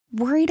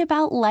Worried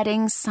about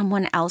letting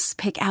someone else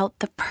pick out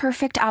the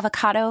perfect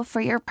avocado for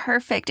your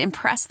perfect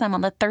impress them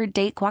on the third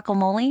date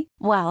guacamole?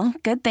 Well,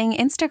 good thing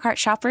Instacart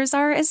shoppers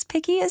are as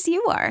picky as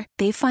you are.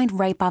 They find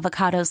ripe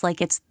avocados like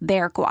it's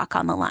their guac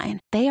on the line.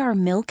 They are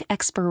milk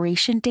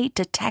expiration date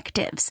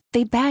detectives.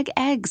 They bag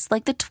eggs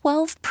like the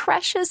 12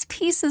 precious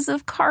pieces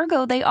of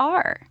cargo they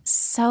are.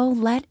 So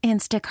let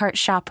Instacart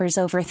shoppers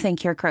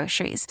overthink your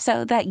groceries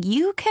so that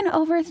you can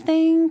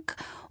overthink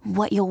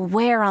what you'll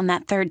wear on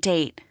that third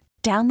date.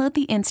 Download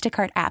the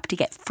Instacart app to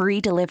get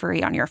free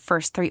delivery on your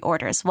first 3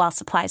 orders while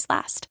supplies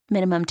last.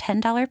 Minimum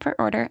 $10 per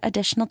order.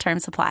 Additional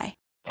terms apply.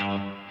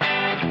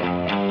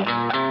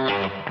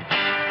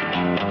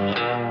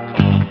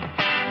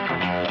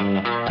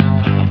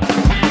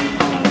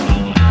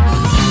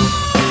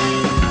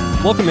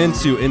 Welcome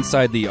into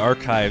Inside the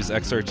Archives,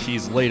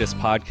 XRT's latest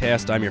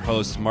podcast. I'm your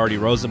host, Marty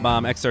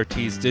Rosenbaum,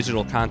 XRT's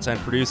digital content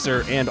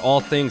producer and all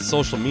things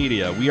social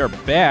media. We are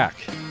back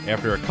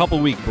after a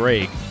couple-week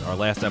break. Our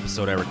last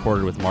episode I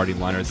recorded with Marty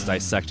Leonards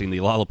dissecting the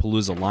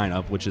Lollapalooza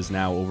lineup, which is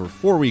now over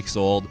 4 weeks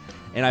old.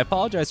 And I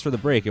apologize for the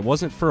break. It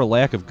wasn't for a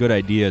lack of good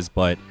ideas,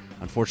 but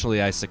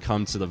unfortunately I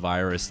succumbed to the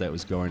virus that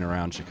was going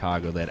around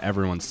Chicago that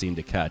everyone seemed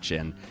to catch.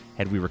 And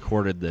had we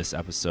recorded this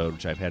episode,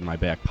 which I've had in my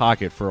back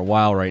pocket for a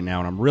while right now,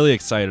 and I'm really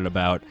excited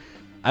about,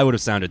 I would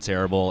have sounded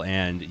terrible,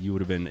 and you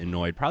would have been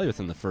annoyed probably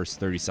within the first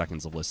 30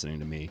 seconds of listening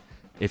to me,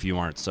 if you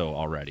aren't so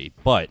already.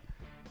 But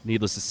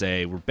needless to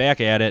say, we're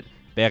back at it,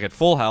 back at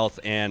full health,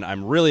 and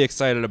I'm really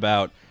excited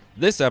about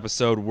this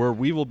episode where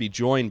we will be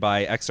joined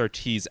by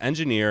XRT's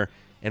engineer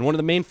and one of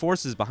the main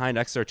forces behind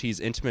XRT's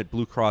intimate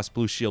Blue Cross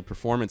Blue Shield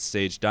performance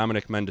stage,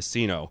 Dominic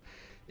Mendocino.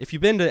 If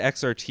you've been to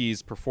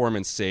XRT's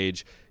performance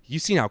stage,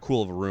 you've seen how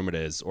cool of a room it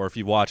is. Or if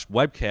you watched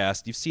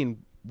webcast, you've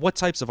seen what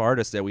types of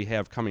artists that we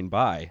have coming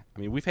by. I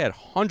mean, we've had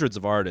hundreds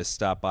of artists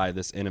stop by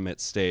this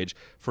intimate stage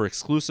for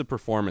exclusive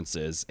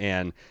performances,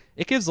 and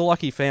it gives the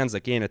lucky fans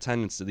that gain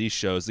attendance to these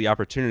shows the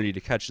opportunity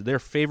to catch their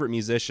favorite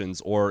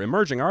musicians or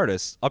emerging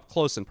artists up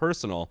close and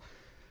personal.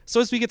 So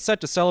as we get set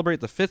to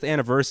celebrate the 5th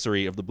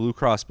anniversary of the Blue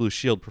Cross Blue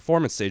Shield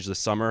performance stage this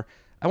summer,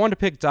 I wanted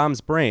to pick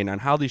Dom's brain on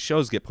how these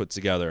shows get put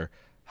together,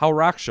 how a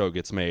rock show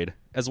gets made,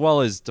 as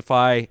well as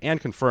defy and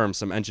confirm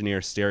some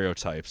engineer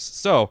stereotypes.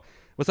 So,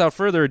 without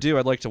further ado,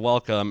 I'd like to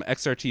welcome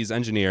XRT's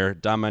engineer,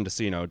 Dom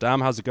Mendocino.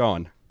 Dom, how's it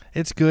going?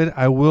 It's good.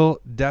 I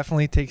will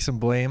definitely take some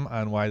blame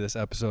on why this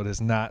episode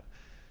has not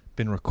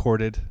been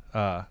recorded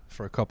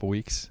for a couple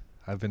weeks.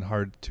 I've been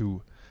hard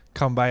to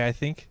come by, I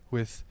think,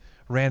 with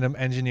random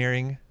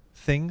engineering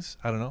things.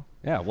 I don't know.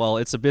 Yeah, well,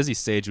 it's a busy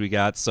stage we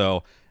got,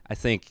 so I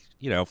think,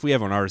 if we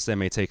have an artist, that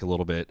may take a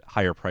little bit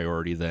higher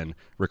priority than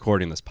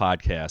recording this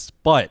podcast.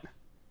 But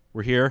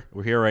we're here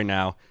right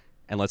now,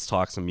 and let's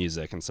talk some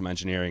music and some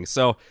engineering.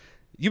 So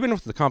you've been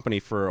with the company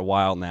for a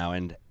while now,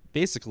 and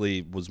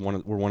basically were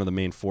one of the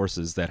main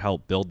forces that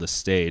helped build this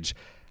stage.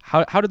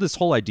 How did this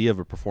whole idea of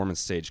a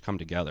performance stage come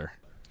together?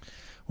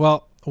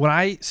 Well, when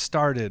I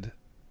started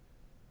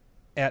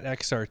at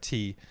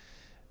XRT,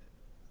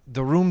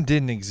 the room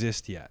didn't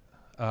exist yet.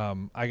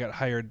 I got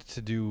hired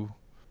to do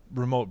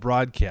remote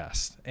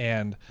broadcast,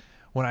 and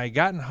when I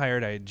gotten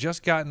hired, I had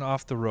just gotten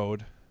off the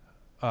road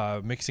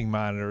mixing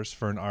monitors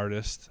for an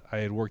artist. I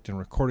had worked in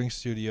recording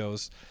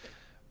studios,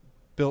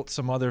 built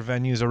some other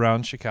venues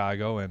around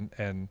Chicago,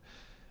 and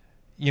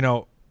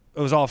it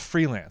was all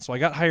freelance. So I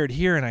got hired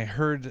here, and I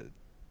heard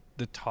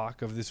the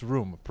talk of this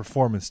room, a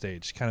performance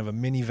stage, kind of a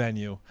mini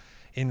venue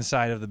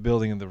inside of the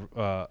building of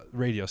the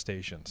radio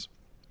stations.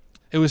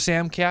 It was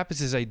Sam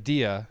Kappas'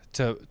 idea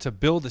to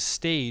build a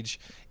stage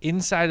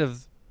inside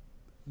of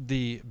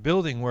the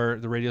building where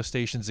the radio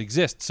stations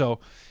exist. So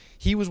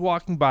he was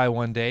walking by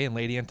one day, and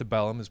Lady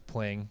Antebellum is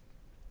playing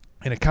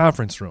in a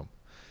conference room.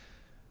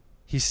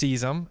 He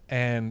sees them,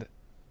 and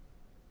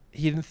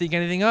he didn't think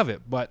anything of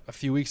it. But a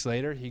few weeks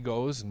later, he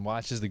goes and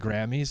watches the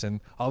Grammys, and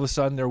all of a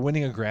sudden they're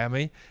winning a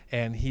Grammy,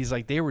 and he's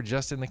like, they were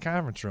just in the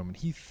conference room. And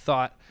he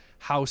thought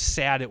how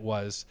sad it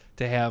was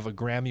to have a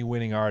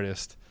Grammy-winning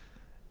artist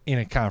in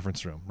a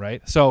conference room,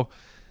 right? So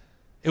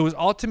it was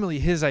ultimately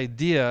his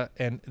idea,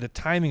 and the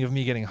timing of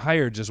me getting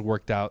hired just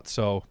worked out.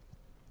 So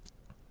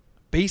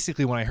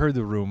basically, when I heard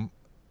the room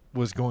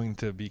was going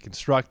to be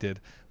constructed,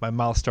 my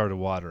mouth started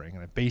watering,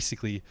 and I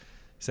basically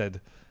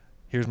said,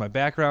 here's my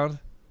background.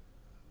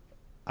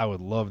 I would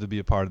love to be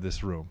a part of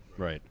this room.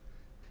 Right.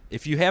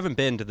 If you haven't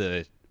been to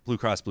the Blue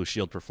Cross Blue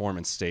Shield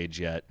performance stage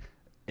yet,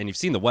 and you've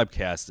seen the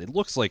webcast, it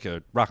looks like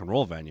a rock and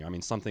roll venue. I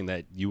mean, something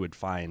that you would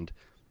find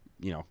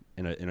in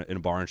a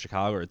bar in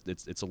Chicago.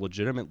 It's a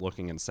legitimate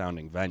looking and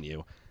sounding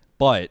venue.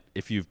 But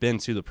if you've been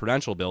to the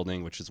Prudential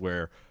building, which is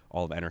where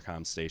all of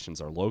Entercom stations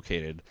are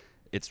located,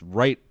 it's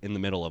right in the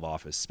middle of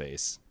office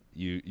space.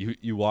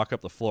 You walk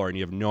up the floor and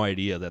you have no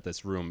idea that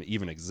this room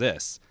even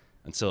exists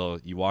until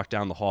you walk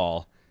down the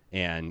hall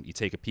and you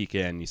take a peek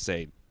in, you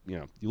say,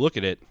 you look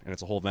at it and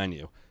it's a whole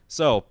venue.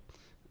 So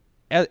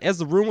as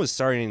the room was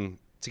starting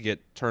to get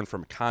turned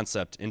from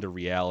concept into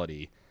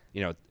reality,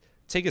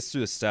 take us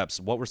through the steps.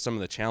 What were some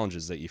of the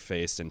challenges that you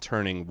faced in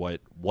turning what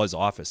was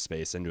office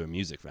space into a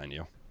music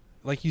venue?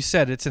 Like you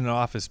said, it's an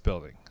office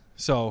building.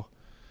 So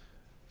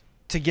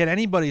to get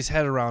anybody's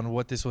head around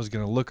what this was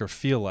going to look or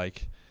feel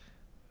like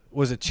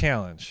was a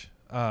challenge.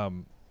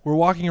 We're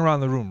walking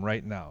around the room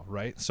right now,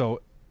 right?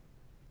 So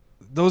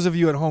those of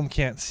you at home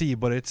can't see,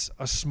 but it's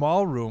a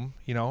small room.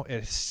 You know,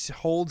 it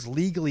holds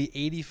legally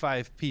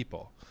 85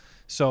 people.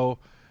 So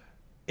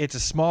it's a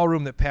small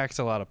room that packs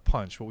a lot of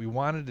punch. What we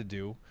wanted to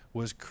do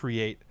was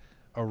create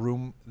a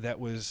room that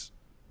was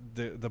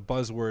the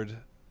buzzword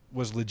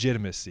was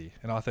legitimacy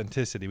and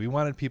authenticity. We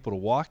wanted people to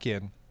walk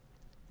in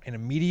and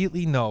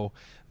immediately know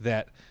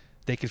that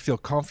they could feel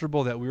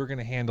comfortable that we were going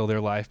to handle their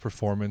live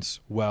performance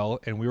well,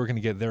 and we were going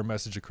to get their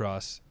message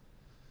across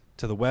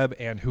to the web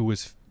and who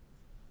was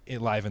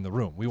live in the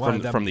room. We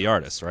wanted them from the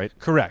artist, right?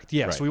 Correct.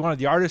 Yeah. Right. So we wanted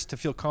the artist to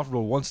feel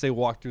comfortable once they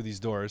walked through these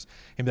doors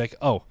and be like,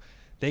 "Oh,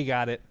 they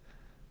got it.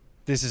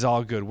 This is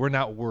all good. We're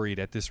not worried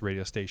at this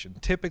radio station."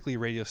 Typically,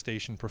 radio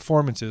station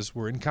performances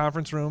were in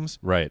conference rooms,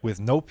 right, with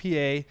no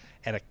PA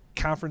at a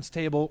conference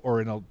table,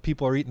 or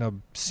people are eating a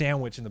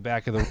sandwich in the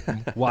back of the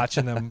room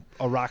watching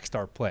a rock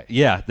star play.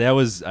 Yeah, I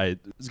was going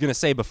to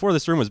say, before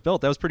this room was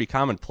built, that was pretty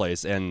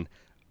commonplace, and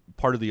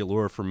part of the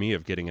allure for me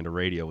of getting into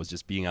radio was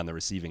just being on the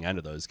receiving end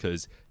of those,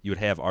 because you would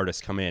have artists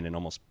come in and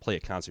almost play a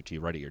concert to you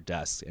right at your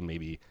desk, and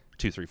maybe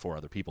 2, 3, 4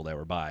 other people that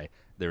were by.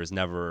 They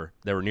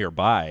were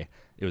nearby.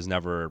 It was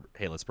never,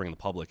 hey, let's bring the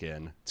public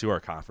in to our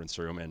conference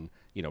room and,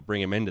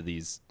 bring them into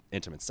these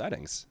intimate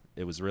settings.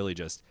 It was really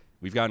just,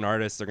 we've got an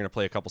artist, they're going to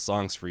play a couple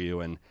songs for you,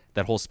 and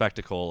that whole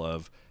spectacle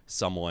of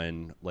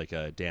someone like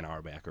a Dan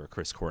Auerbach or a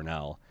Chris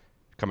Cornell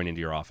coming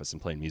into your office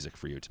and playing music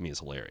for you, to me, is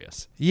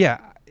hilarious. Yeah.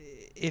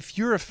 If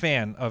you're a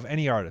fan of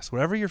any artist,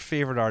 whatever your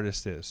favorite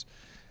artist is,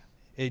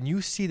 and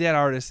you see that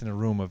artist in a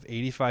room of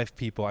 85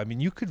 people, I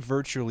mean, you could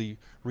virtually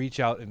reach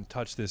out and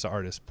touch this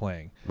artist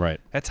playing. Right.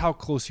 That's how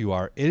close you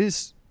are. It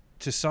is,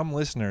 to some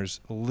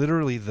listeners,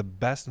 literally the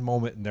best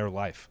moment in their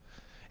life.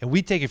 And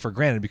we take it for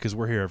granted because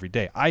we're here every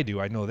day. I do.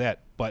 I know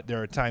that. But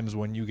there are times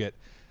when you get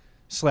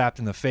slapped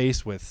in the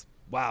face with,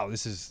 wow,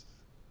 this is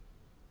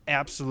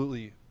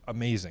absolutely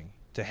amazing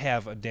to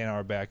have a Dan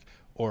Auerbach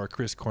or a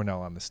Chris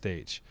Cornell on the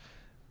stage.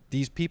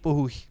 These people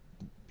who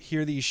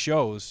hear these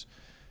shows,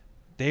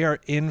 they are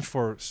in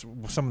for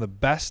some of the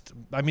best.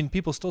 I mean,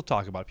 people still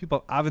talk about it.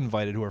 People I've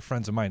invited who are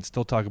friends of mine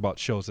still talk about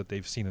shows that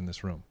they've seen in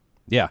this room.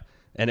 Yeah.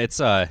 And it's,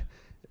 so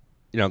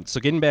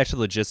getting back to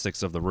the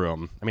logistics of the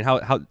room, I mean,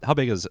 how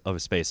big of a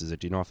space is it?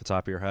 Do you know off the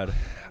top of your head?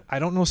 I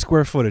don't know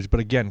square footage, but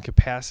again,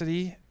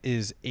 capacity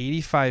is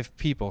 85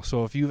 people.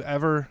 So if you've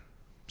ever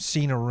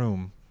seen a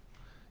room,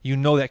 you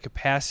know that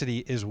capacity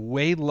is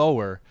way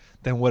lower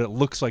than what it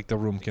looks like the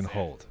room can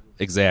hold.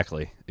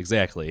 Exactly.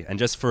 And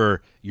just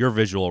for your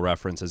visual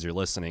reference as you're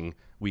listening,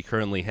 we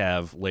currently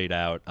have laid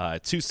out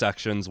 2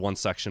 sections, one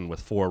section with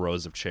 4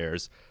 rows of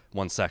chairs,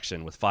 one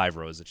section with 5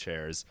 rows of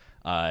chairs,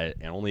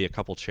 and only a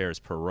couple chairs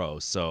per row.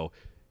 So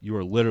you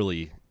are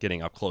literally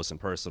getting up close and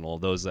personal.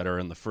 Those that are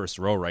in the first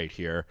row right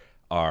here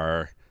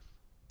are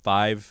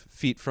 5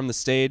 feet from the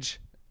stage.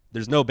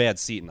 There's no bad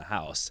seat in the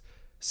house.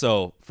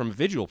 So from a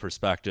visual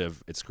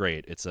perspective, it's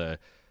great. It's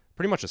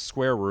pretty much a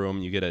square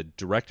room. You get a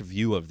direct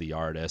view of the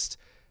artist.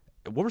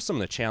 What were some of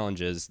the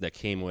challenges that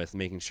came with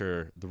making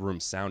sure the room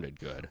sounded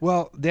good?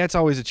 Well, that's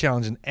always a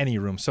challenge in any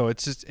room. So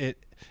it's just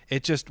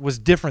it just was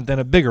different than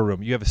a bigger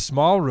room. You have a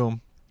small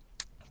room,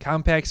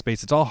 compact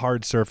space. It's all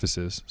hard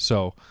surfaces.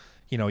 So,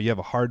 you have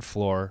a hard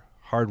floor,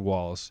 hard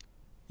walls.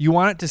 You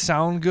want it to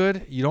sound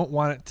good. You don't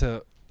want it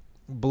to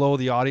blow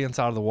the audience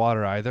out of the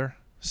water either.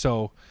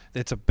 So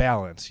it's a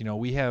balance.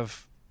 We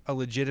have a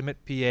legitimate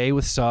PA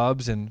with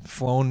subs and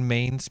flown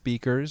main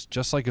speakers,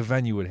 just like a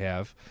venue would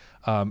have.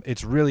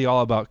 It's really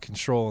all about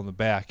control in the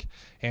back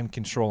and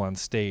control on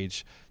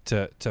stage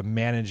to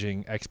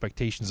managing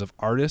expectations of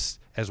artists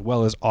as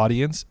well as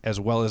audience, as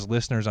well as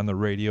listeners on the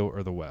radio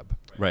or the web.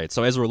 Right.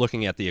 So as we're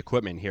looking at the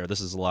equipment here, this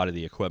is a lot of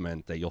the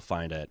equipment that you'll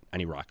find at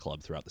any rock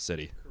club throughout the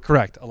city.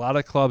 Correct. A lot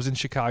of clubs in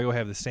Chicago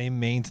have the same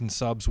mains and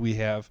subs we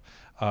have.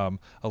 A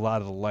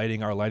lot of the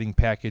lighting, our lighting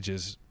package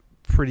is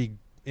pretty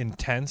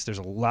intense. There's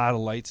a lot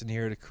of lights in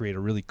here to create a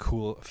really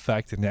cool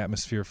effect and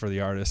atmosphere for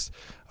the artists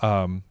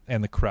and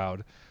the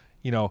crowd.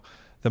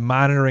 The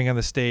monitoring on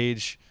the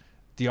stage,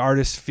 the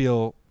artists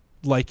feel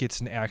like it's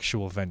an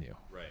actual venue,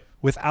 right,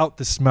 without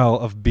the smell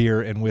of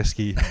beer and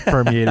whiskey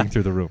permeating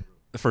through the room.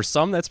 For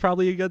some, that's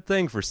probably a good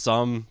thing. For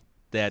some,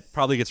 that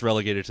probably gets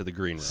relegated to the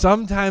green room.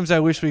 Sometimes I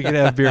wish we could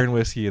have beer and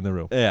whiskey in the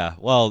room. Yeah,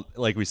 well,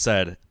 like we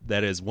said,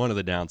 that is one of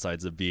the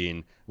downsides of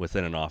being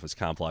within an office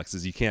complex,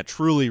 is you can't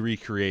truly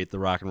recreate the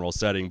rock and roll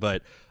setting.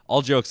 But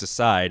all jokes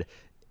aside,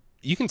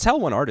 you can tell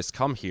when artists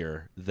come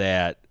here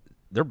that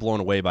they're blown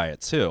away by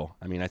it too.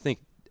 I mean, I think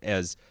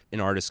as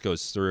an artist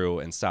goes through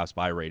and stops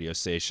by radio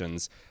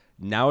stations,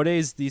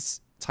 nowadays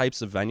these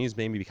types of venues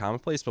may be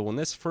commonplace, but when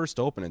this first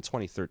opened in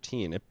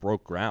 2013, it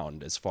broke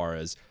ground as far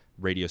as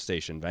radio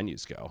station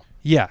venues go.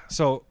 Yeah,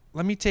 so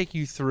let me take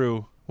you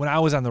through when I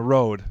was on the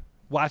road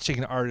watching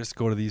an artist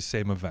go to these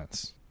same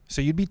events.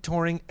 So you'd be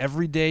touring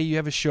every day, you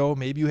have a show,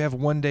 maybe you have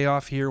one day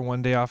off here,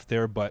 one day off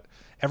there, but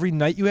every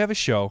night you have a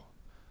show,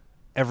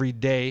 every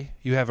day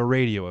you have a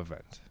radio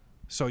event.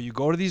 So you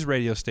go to these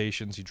radio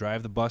stations, you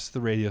drive the bus to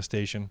the radio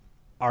station.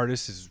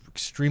 Artist is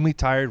extremely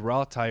tired. We're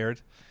all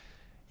tired.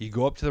 You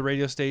go up to the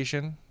radio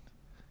station,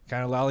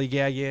 kind of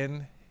lollygag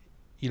in.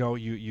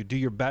 You do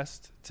your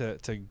best to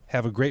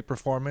have a great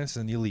performance,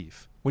 and you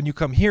leave. When you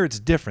come here, it's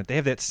different. They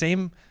have that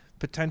same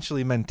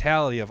potentially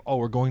mentality of,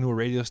 we're going to a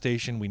radio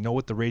station. We know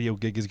what the radio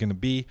gig is going to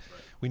be.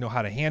 Right. We know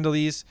how to handle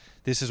these.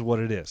 This is what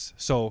it is.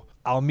 So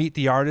I'll meet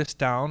the artist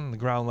down on the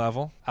ground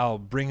level. I'll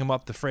bring them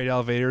up the freight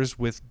elevators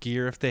with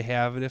gear if they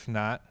have it. If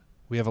not,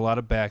 we have a lot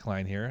of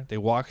backline here. They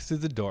walk through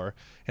the door,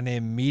 and they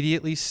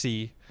immediately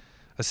see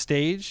a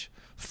stage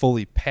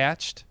fully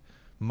patched,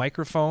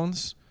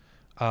 microphones,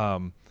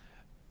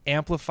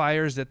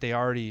 amplifiers that they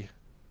already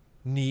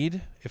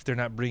need if they're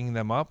not bringing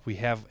them up. We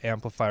have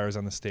amplifiers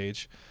on the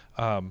stage.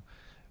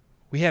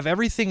 We have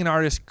everything an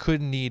artist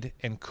could need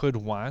and could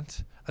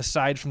want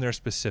aside from their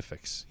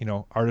specifics.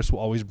 Artists will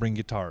always bring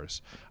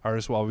guitars.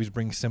 Artists will always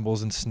bring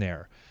cymbals and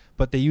snare.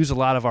 But they use a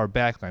lot of our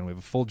backline. We have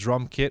a full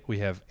drum kit. We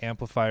have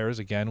amplifiers.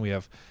 Again, we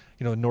have,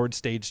 Nord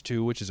Stage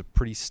 2, which is a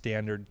pretty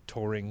standard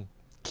touring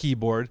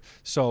keyboard.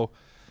 So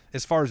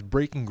as far as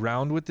breaking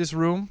ground with this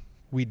room,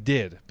 we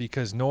did,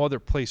 because no other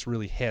place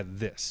really had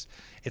this.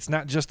 It's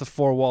not just the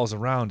four walls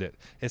around it.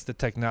 It's the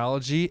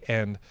technology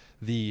and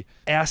the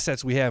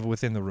assets we have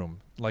within the room.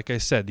 Like I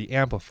said, the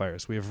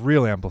amplifiers. We have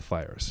real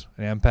amplifiers,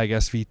 an Ampeg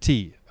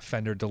SVT, a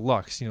Fender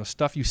Deluxe,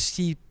 stuff you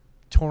see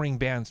touring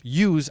bands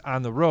use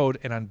on the road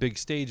and on big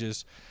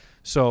stages.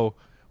 So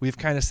we've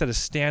kind of set a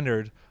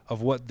standard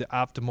of what the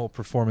optimal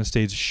performance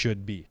stage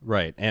should be.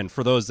 Right. And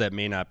for those that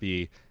may not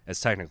be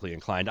as technically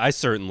inclined, I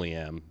certainly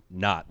am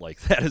not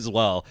like that as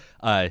well.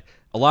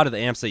 A lot of the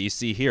amps that you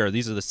see here,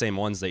 these are the same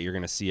ones that you're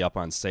going to see up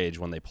on stage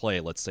when they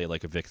play, let's say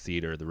like a Vic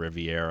Theater, the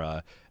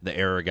Riviera, the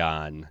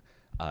Aragon,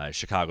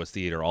 Chicago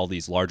Theater, all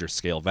these larger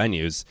scale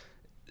venues.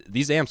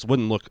 These amps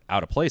wouldn't look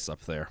out of place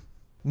up there.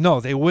 No,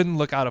 they wouldn't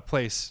look out of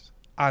place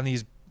on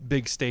these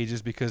big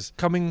stages, because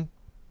coming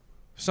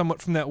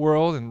somewhat from that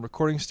world and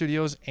recording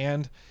studios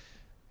and,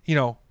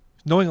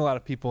 knowing a lot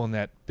of people in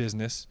that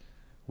business,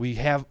 we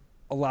have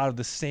a lot of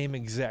the same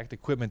exact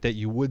equipment that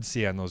you would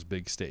see on those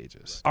big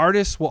stages.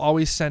 Artists will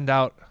always send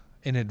out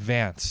in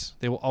advance.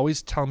 They will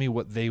always tell me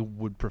what they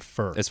would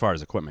prefer. As far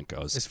as equipment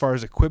goes. As far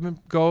as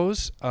equipment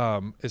goes,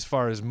 as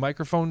far as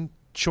microphone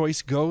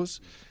choice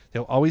goes,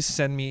 they'll always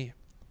send me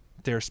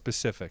their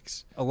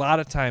specifics. A lot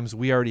of times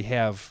we already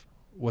have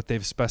what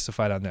they've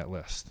specified on that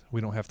list. We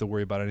don't have to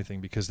worry about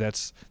anything, because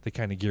that's the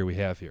kind of gear we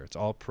have here. It's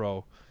all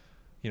pro,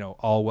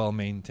 all well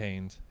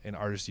maintained, and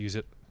artists use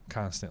it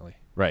constantly.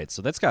 Right.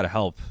 So that's got to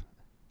help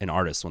an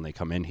artist when they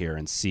come in here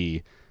and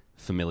see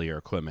familiar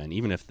equipment,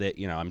 even if they,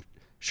 I'm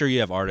sure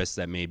you have artists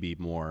that may be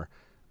more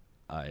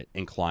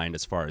inclined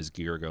as far as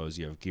gear goes.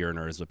 You have gear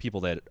nerds, but people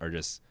that are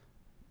just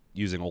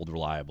using old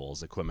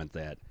reliables, equipment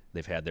that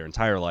they've had their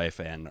entire life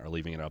and are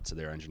leaving it up to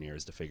their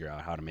engineers to figure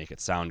out how to make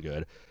it sound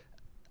good.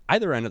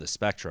 Either end of the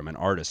spectrum an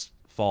artist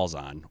falls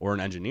on, or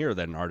an engineer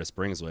that an artist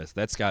brings with,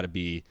 that's got to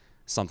be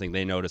something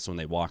they notice when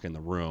they walk in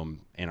the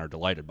room and are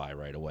delighted by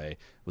right away.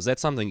 Was that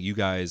something you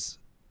guys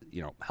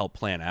help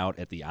plan out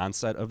at the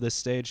onset of this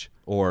stage,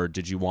 or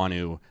did you want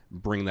to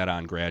bring that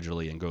on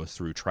gradually and go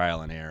through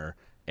trial and error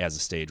as the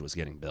stage was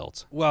getting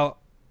built? Well,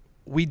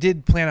 we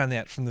did plan on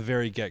that from the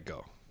very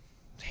get-go.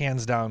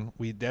 Hands down,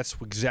 that's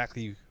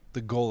exactly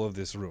the goal of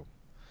this room.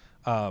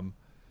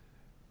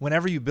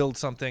 Whenever you build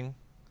something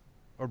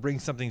or bring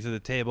something to the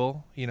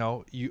table,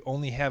 you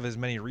only have as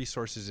many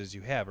resources as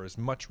you have, or as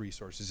much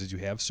resources as you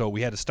have, so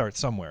we had to start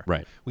somewhere.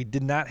 Right. We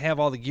did not have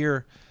all the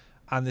gear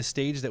on this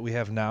stage that we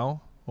have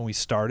now when we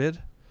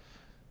started,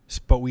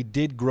 but we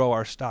did grow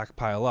our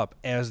stockpile up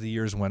as the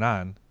years went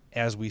on,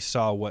 as we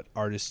saw what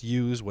artists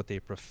use, what they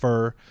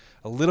prefer,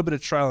 a little bit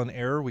of trial and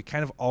error. We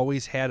kind of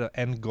always had an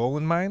end goal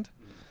in mind.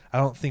 I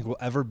don't think we'll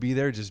ever be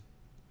there, just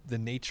the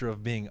nature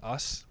of being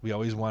us. We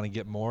always want to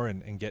get more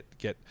and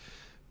get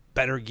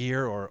better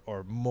gear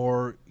or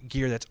more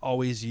gear that's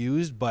always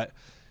used, but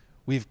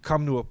we've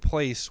come to a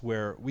place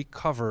where we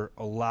cover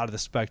a lot of the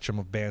spectrum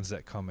of bands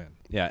that come in.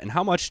 Yeah, and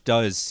how much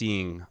does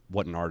seeing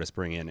what an artist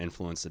bring in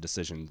influence the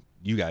decision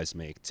you guys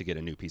make to get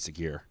a new piece of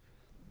gear?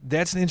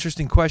 That's an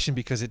interesting question,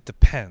 because it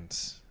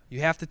depends.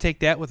 You have to take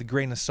that with a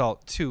grain of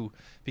salt too,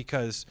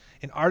 because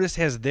an artist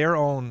has their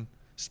own,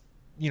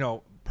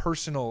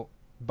 personal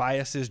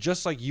biases,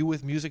 just like you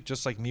with music,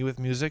 just like me with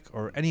music,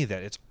 or any of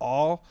that. It's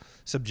all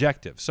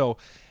subjective. So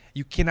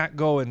you cannot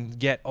go and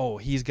get,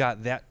 he's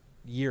got that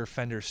year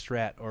Fender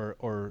Strat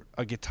or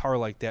a guitar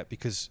like that,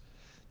 because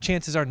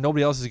chances are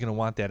nobody else is going to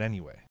want that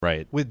anyway.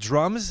 Right. With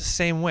drums,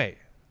 same way.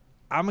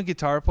 I'm a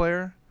guitar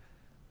player.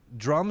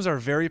 Drums are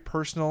very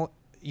personal.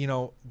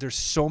 There's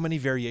so many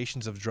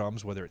variations of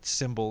drums, whether it's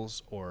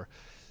cymbals or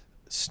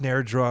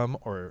snare drum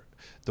or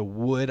the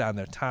wood on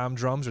their tom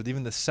drums, or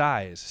even the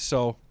size.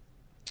 So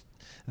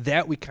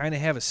that we kind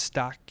of have a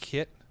stock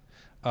kit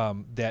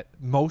that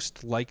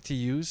most like to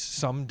use.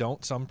 Some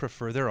don't. Some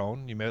prefer their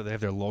own. They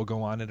have their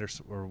logo on it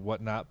or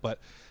whatnot. But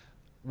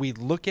we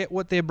look at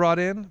what they brought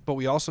in, but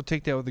we also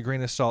take that with a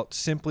grain of salt,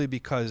 simply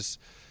because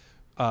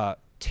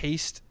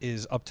taste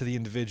is up to the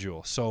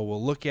individual. So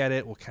we'll look at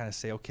it. We'll kind of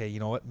say, okay, you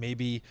know what?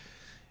 Maybe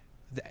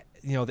the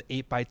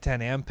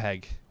 8x10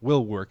 Ampeg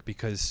will work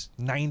because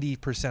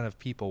 90% of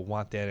people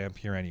want that amp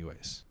here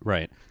anyways.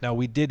 Right. Now,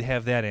 we did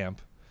have that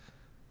amp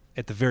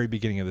at the very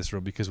beginning of this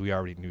room because we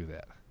already knew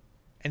that.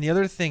 And the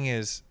other thing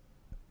is,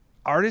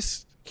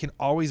 artists can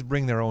always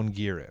bring their own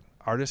gear in.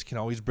 Artists can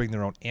always bring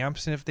their own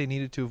amps in if they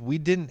needed to. If we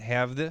didn't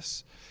have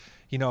this,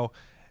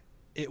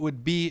 it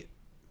would be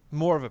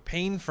more of a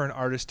pain for an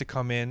artist to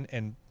come in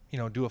and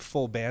do a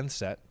full band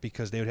set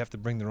because they would have to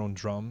bring their own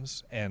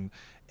drums and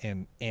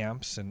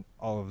amps and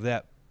all of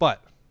that.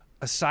 But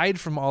aside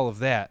from all of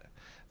that,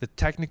 the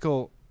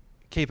technical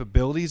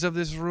capabilities of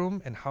this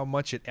room and how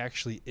much it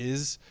actually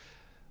is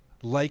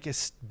like a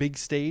big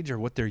stage or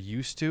what they're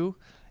used to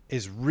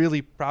is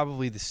really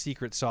probably the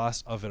secret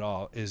sauce of it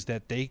all, is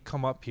that they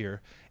come up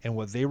here and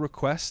what they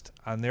request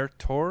on their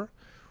tour,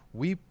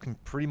 we can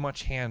pretty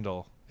much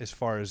handle as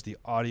far as the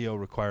audio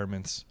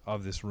requirements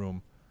of this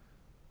room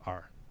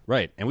are.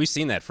 Right, and we've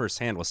seen that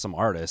firsthand with some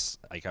artists.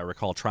 Like I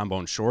recall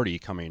Trombone Shorty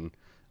coming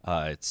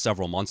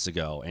several months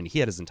ago, and he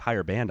had his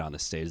entire band on the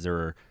stage. There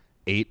were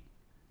 8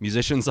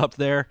 musicians up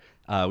there.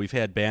 We've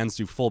had bands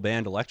do full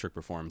band electric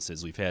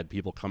performances. We've had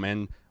people come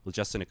in with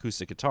just an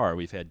acoustic guitar.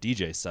 We've had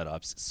DJ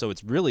setups. So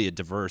it's really a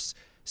diverse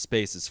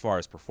space as far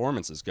as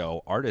performances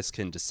go. Artists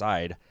can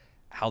decide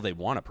how they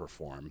want to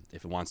perform.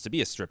 If it wants to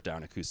be a stripped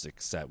down acoustic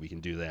set, we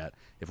can do that.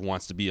 If it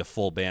wants to be a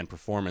full band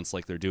performance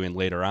like they're doing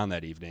later on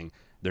that evening,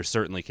 they're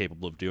certainly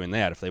capable of doing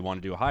that. If they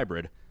want to do a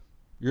hybrid,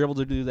 you're able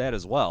to do that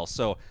as well.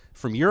 So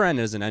from your end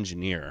as an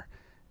engineer,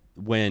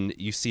 when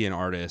you see an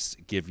artist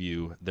give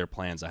you their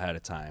plans ahead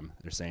of time,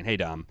 they're saying, hey,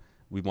 Dom,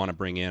 we want to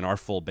bring in our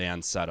full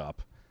band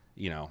setup,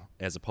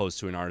 as opposed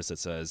to an artist that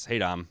says, hey,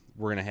 Dom,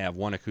 we're going to have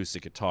one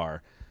acoustic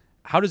guitar.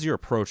 How does your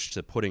approach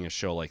to putting a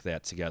show like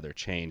that together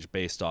change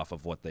based off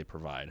of what they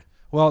provide?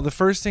 Well, the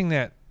first thing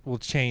that will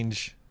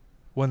change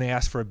when they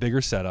ask for a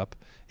bigger setup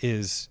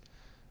is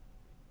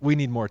we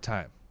need more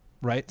time,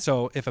 right?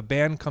 So if a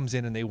band comes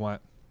in and they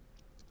want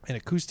an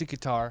acoustic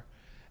guitar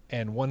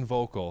and one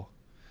vocal,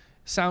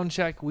 sound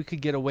check, we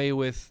could get away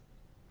with,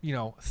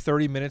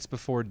 30 minutes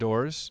before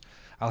doors.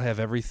 I'll have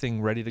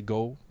everything ready to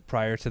go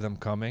prior to them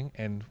coming,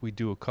 and we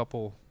do a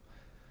couple,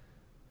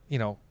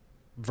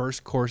 verse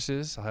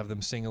courses. I'll have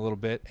them sing a little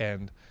bit,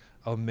 and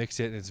I'll mix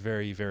it, and it's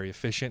very, very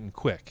efficient and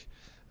quick.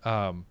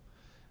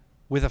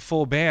 With a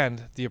full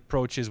band, the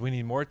approach is we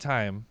need more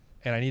time,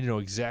 and I need to know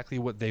exactly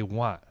what they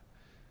want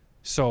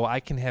so I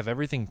can have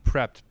everything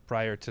prepped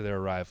prior to their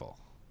arrival.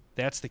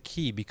 That's the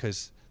key,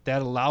 because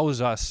that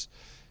allows us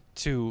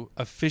to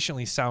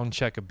efficiently sound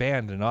check a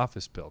band in an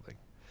office building.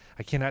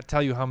 I cannot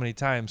tell you how many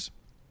times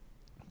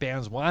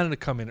bands wanted to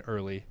come in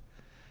early,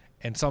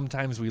 and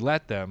sometimes we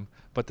let them,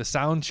 but the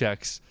sound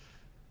checks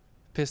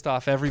pissed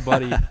off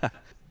everybody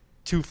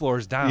 2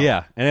 floors down.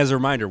 Yeah, and as a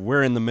reminder,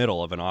 we're in the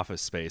middle of an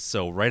office space,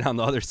 so right on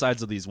the other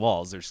sides of these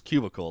walls, there's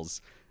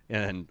cubicles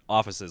and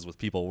offices with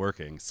people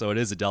working, so it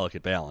is a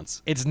delicate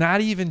balance. It's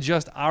not even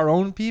just our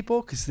own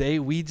people, because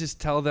we just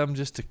tell them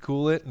just to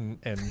cool it and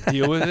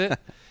deal with it.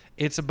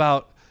 It's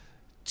about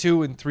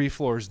 2 and 3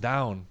 floors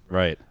down.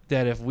 Right.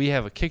 That if we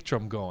have a kick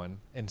drum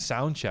going and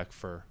sound check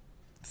for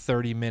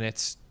 30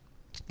 minutes,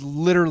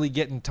 literally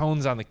getting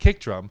tones on the kick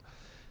drum,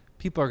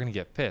 people are going to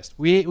get pissed.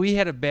 We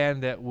had a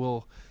band that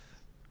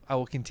I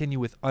will continue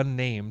with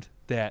unnamed,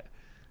 that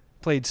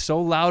played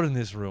so loud in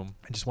this room.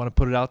 I just want to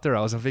put it out there.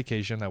 I was on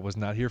vacation. I was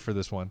not here for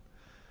this one.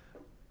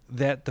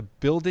 That the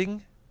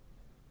building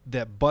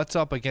that butts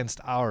up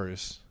against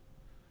ours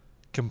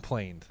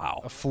complained.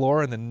 Wow. A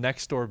floor in the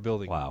next door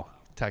building. Wow.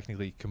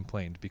 Technically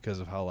complained because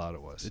of how loud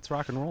it was. It's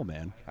rock and roll,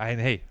 man. And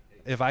hey,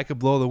 if I could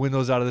blow the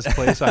windows out of this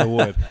place, I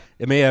would.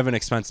 It may have an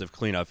expensive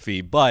cleanup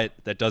fee, but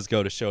that does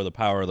go to show the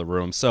power of the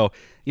room. So,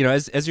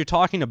 as you're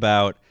talking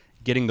about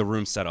getting the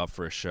room set up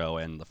for a show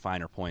and the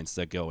finer points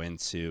that go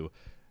into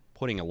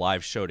putting a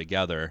live show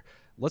together,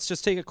 let's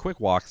just take a quick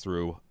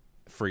walkthrough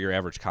for your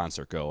average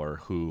concert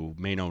goer who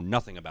may know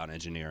nothing about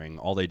engineering.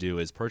 All they do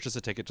is purchase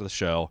a ticket to the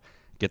show,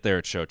 get there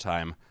at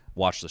showtime,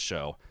 watch the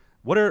show.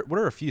 What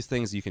are a few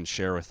things you can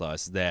share with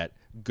us that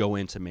go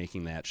into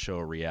making that show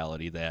a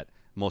reality that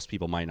most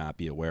people might not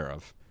be aware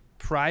of?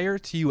 Prior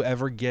to you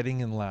ever getting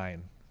in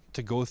line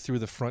to go through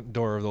the front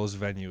door of those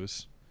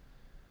venues,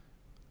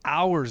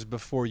 hours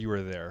before you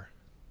were there,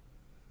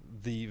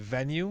 the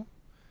venue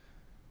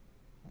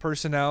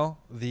personnel,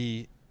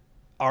 the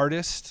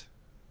artist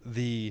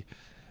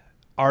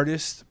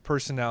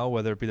personnel,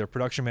 whether it be their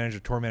production manager,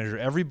 tour manager,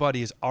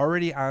 everybody is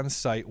already on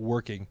site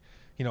working,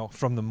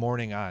 from the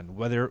morning on.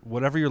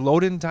 Whatever your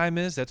load-in time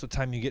is, that's what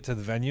time you get to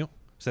the venue.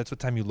 So that's what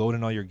time you load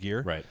in all your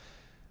gear. Right.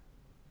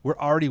 We're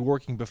already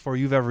working before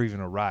you've ever even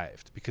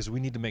arrived, because we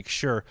need to make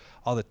sure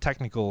all the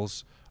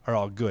technicals are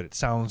all good. It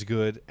sounds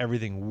good.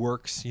 Everything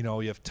works. You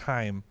have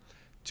time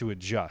to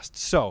adjust.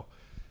 So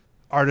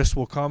artists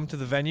will come to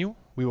the venue.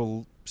 We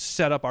will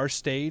set up our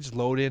stage,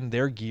 load in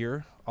their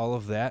gear, all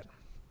of that.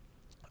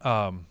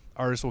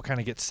 Artists will kind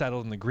of get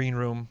settled in the green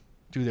room,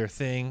 do their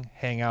thing,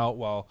 hang out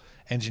while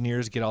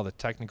engineers get all the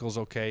technicals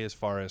okay as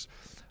far as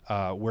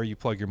where you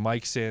plug your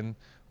mics in,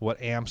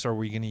 what amps are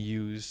we going to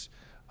use,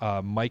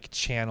 mic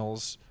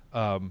channels,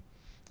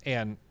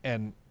 and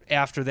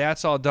after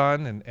that's all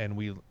done and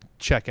we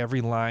check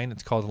every line,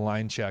 it's called a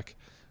line check,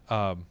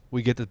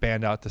 we get the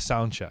band out to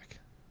sound check.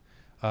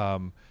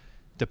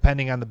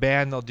 Depending on the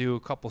band, they'll do a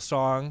couple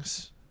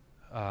songs.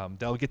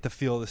 They'll get the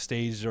feel of the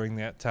stage during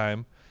that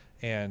time,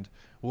 and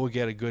we'll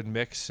get a good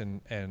mix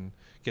and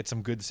get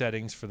some good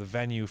settings for the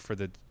venue for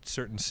the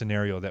certain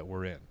scenario that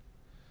we're in.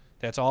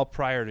 That's all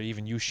prior to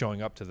even you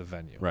showing up to the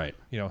venue. Right.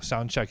 You know,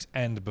 sound checks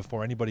end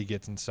before anybody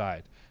gets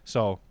inside.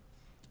 So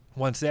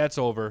once that's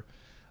over,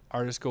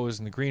 artist goes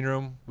in the green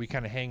room. We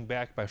kind of hang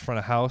back by front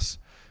of house,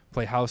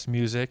 play house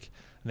music,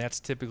 and that's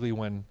typically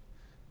when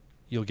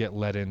you'll get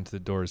let into the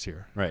doors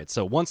here. Right.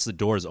 So once the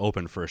doors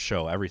open for a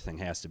show, everything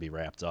has to be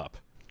wrapped up.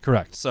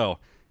 Correct. So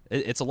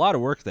it's a lot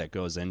of work that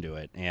goes into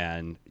it,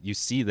 and you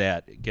see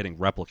that getting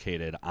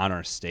replicated on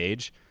our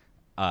stage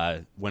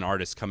when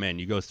artists come in.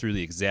 You go through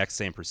the exact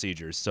same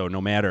procedures. So no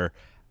matter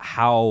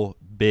how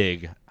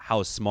big,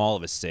 how small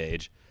of a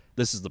stage,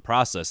 this is the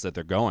process that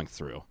they're going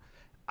through.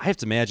 I have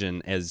to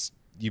imagine, as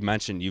you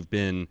mentioned, you've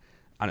been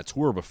on a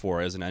tour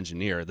before as an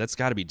engineer. That's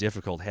got to be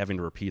difficult having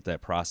to repeat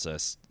that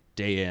process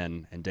day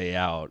in and day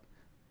out,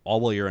 all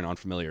while you're in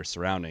unfamiliar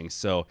surroundings.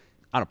 So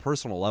on a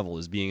personal level,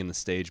 is being in the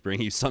stage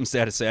bringing you some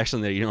satisfaction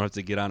that you don't have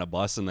to get on a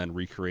bus and then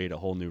recreate a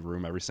whole new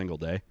room every single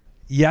day?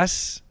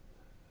 Yes,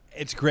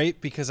 it's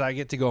great because I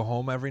get to go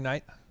home every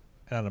night.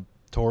 And on a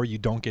tour, you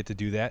don't get to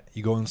do that.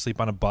 You go and sleep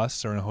on a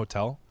bus or in a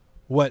hotel.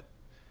 What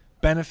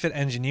benefit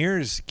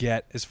engineers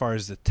get as far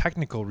as the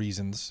technical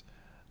reasons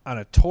on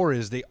a tour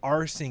is they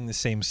are seeing the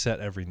same set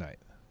every night.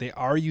 They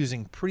are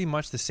using pretty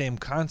much the same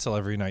console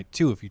every night,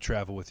 too, if you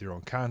travel with your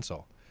own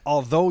console.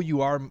 Although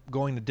you are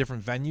going to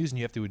different venues and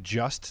you have to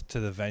adjust to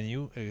the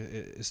venue,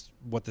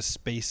 what the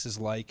space is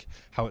like,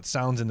 how it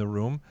sounds in the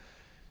room,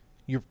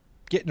 you're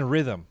getting a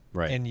rhythm.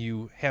 Right. And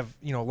you have,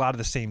 a lot of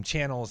the same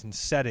channels and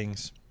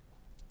settings,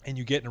 and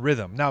you get in a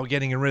rhythm. Now,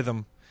 getting in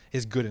rhythm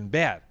is good and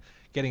bad.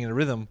 Getting in a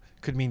rhythm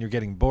could mean you're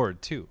getting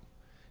bored, too.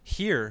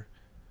 Here,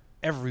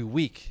 every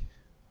week,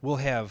 we'll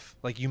have,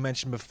 like you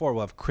mentioned before,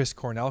 we'll have Chris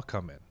Cornell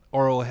come in,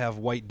 or we'll have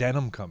White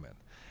Denim come in.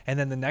 And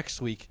then the next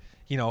week,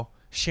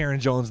 Sharon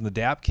Jones and the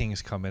Dap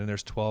Kings come in, and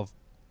there's 12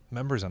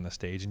 members on the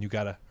stage, and you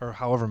gotta, or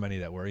however many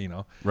that were,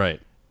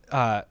 Right.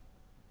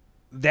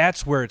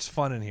 That's where it's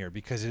fun in here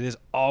because it is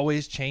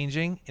always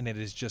changing, and it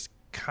is just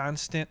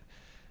constant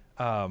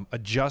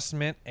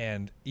adjustment.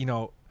 And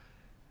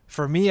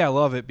for me, I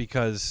love it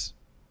because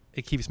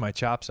it keeps my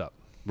chops up.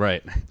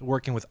 Right.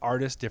 Working with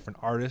different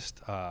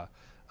artists,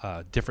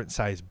 different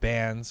size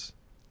bands,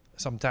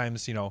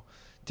 sometimes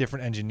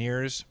different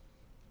engineers.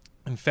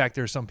 In fact,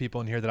 there are some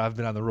people in here that I've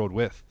been on the road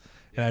with,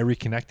 and I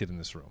reconnected in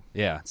this room.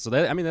 Yeah. So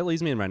that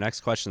leads me to my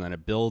next question. Then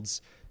it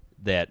builds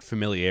that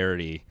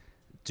familiarity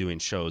doing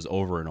shows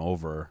over and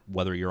over,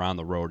 whether you're on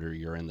the road or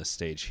you're in the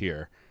stage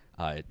here,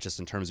 just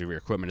in terms of your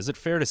equipment. Is it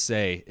fair to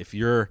say if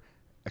you're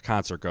a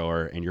concert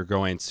goer and you're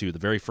going to the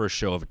very first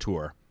show of a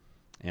tour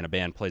and a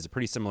band plays a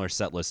pretty similar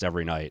set list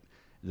every night,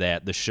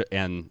 that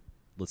and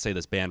let's say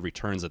this band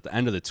returns at the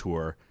end of the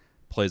tour,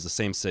 plays the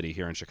same city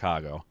here in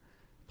Chicago,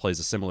 plays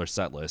a similar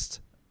set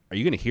list, are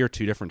you going to hear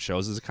two different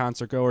shows as a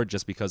concert goer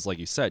just because, like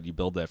you said, you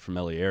build that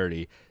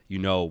familiarity, you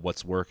know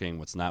what's working,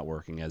 what's not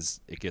working as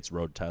it gets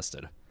road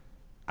tested?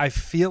 I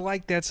feel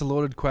like that's a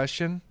loaded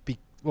question.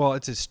 Well,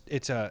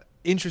 it's a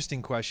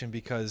interesting question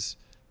because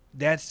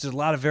there's a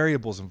lot of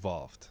variables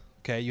involved.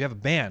 Okay, you have a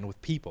band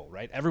with people,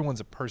 right? Everyone's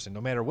a person.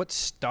 No matter what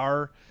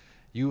star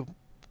you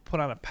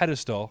put on a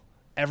pedestal,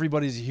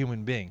 everybody's a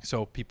human being.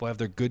 So people have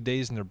their good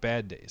days and their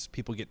bad days.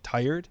 People get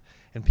tired,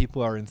 and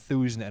people are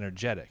enthused and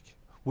energetic,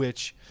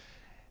 which...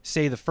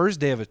 Say the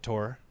first day of a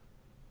tour,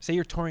 say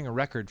you're touring a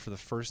record for the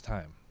first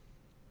time.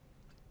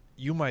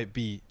 You might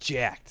be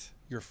jacked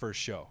your first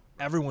show.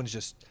 Everyone's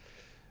just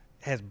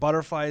has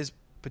butterflies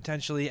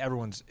potentially.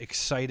 Everyone's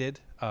excited.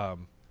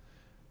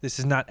 This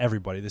is not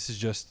everybody. This is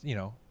just,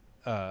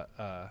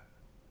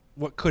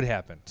 what could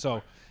happen.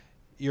 So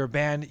you're a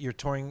band, you're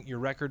touring your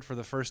record for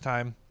the first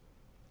time,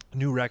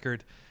 new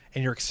record,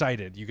 and you're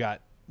excited. You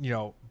got,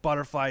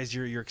 butterflies.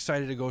 You're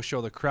excited to go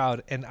show the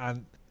crowd.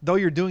 And though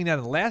you're doing that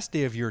on the last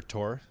day of your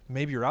tour,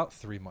 maybe you're out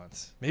 3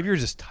 months. Maybe you're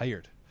just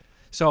tired.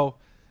 So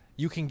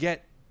you can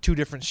get two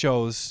different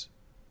shows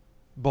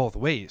both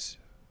ways.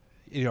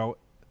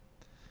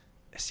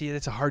 See,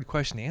 that's a hard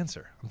question to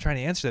answer. I'm trying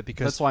to answer that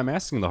because... That's why I'm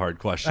asking the hard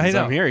questions. I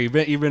know. I'm here. You've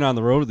been on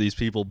the road with these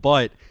people,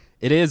 but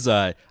it is,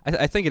 I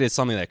think it is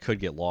something that could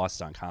get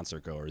lost on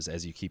concert goers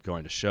as you keep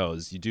going to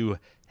shows. You do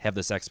have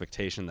this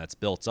expectation that's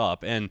built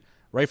up, and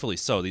rightfully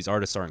so. These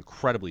artists are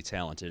incredibly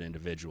talented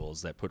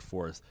individuals that put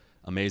forth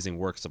amazing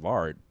works of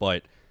art,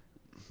 but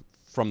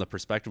from the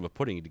perspective of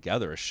putting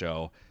together a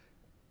show,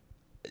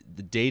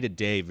 the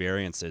day-to-day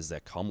variances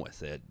that come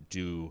with it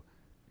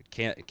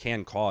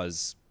can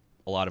cause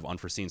a lot of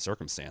unforeseen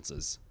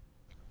circumstances.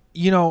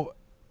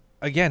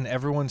 Again,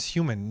 everyone's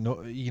human.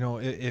 No,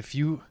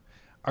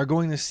 are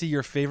going to see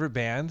your favorite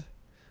band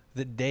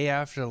the day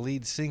after the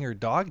lead singer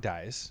Dog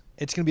dies,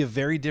 it's going to be a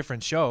very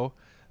different show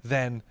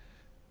than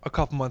a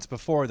couple months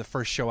before the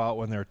first show out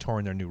when they're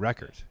touring their new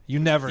record. You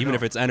never know. Even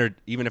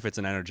if it's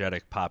an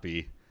energetic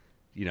poppy,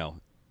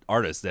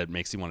 artist that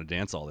makes you want to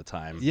dance all the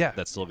time. Yeah,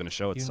 that's still going to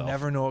show itself. You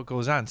never know what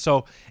goes on.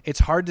 So it's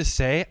hard to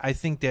say. I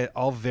think that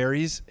all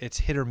varies. It's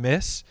hit or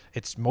miss.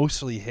 It's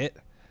mostly hit.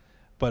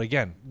 But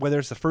again, whether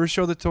it's the first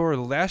show of the tour or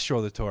the last show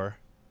of the tour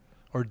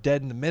or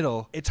dead in the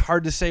middle, it's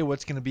hard to say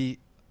what's going to be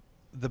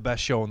the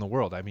best show in the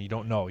world. I mean, you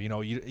don't know.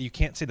 You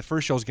can't say the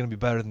first show is going to be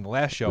better than the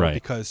last show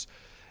because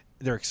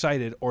they're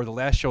excited, or the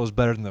last show is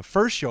better than the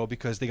first show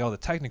because they got all the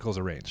technicals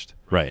arranged.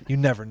 Right. You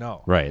never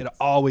know. Right. It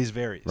always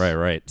varies.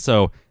 Right.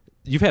 So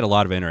you've had a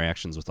lot of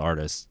interactions with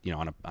artists,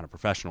 on a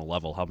professional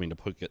level, helping to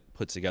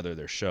put together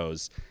their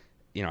shows.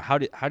 How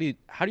do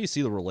you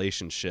see the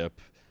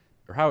relationship,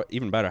 or how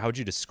would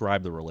you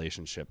describe the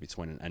relationship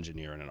between an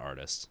engineer and an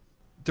artist?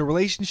 The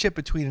relationship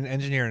between an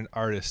engineer and an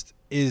artist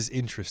is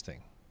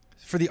interesting.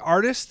 For the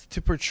artist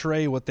to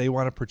portray what they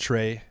want to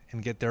portray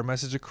and get their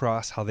message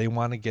across how they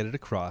want to get it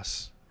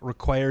across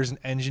requires an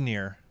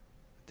engineer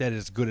that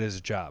is good at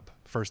his job,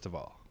 first of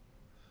all.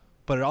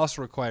 But it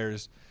also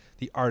requires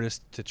the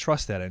artist to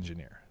trust that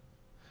engineer.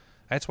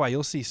 That's why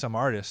you'll see some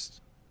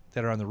artists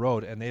that are on the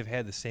road and they've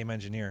had the same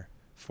engineer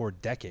for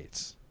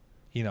decades.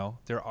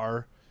 There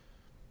are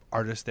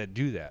artists that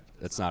do that.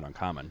 That's not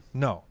uncommon.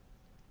 No.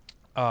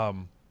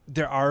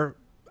 There are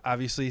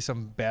obviously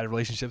some bad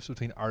relationships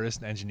between artists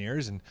and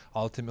engineers, and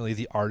ultimately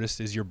the artist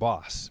is your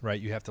boss, right?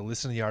 You have to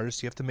listen to the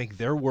artist. You have to make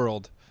their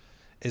world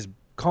as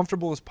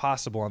comfortable as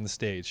possible on the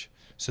stage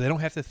so they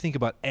don't have to think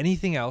about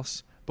anything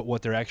else but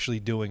what they're actually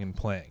doing and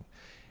playing.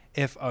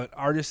 If an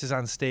artist is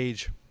on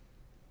stage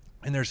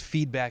and there's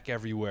feedback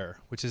everywhere,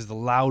 which is the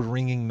loud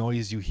ringing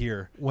noise you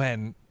hear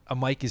when a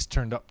mic is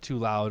turned up too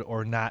loud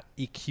or not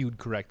EQ'd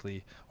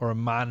correctly, or a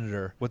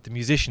monitor, what the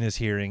musician is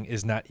hearing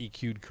is not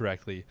EQ'd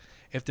correctly.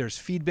 If there's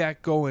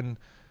feedback going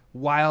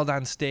wild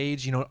on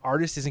stage, an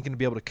artist isn't going to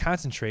be able to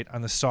concentrate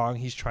on the song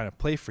he's trying to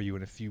play for you.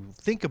 And if you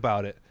think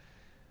about it,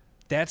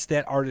 that's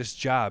that artist's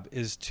job,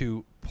 is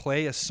to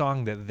play a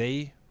song that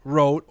they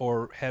wrote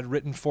or had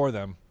written for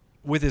them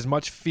with as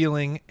much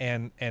feeling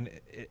and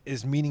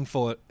as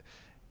meaningful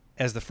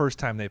as the first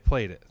time they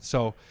played it.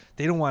 So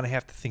they don't want to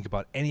have to think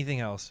about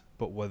anything else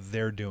but what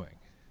they're doing.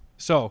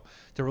 So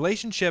the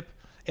relationship,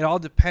 it all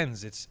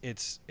depends.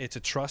 It's a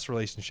trust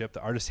relationship.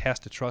 The artist has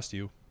to trust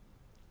you.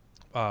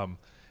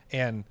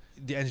 And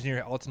the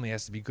engineer ultimately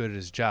has to be good at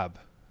his job.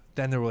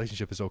 Then the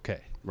relationship is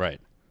okay. Right.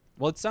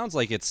 Well, it sounds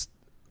like it's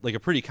like a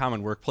pretty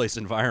common workplace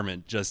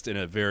environment, just in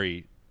a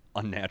very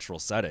unnatural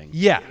setting.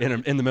 Yeah.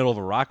 In the middle of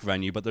a rock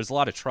venue, but there's a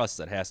lot of trust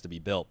that has to be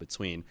built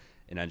between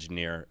an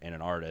engineer and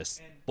an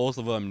artist. Both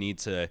of them need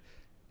to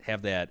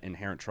have that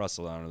inherent trust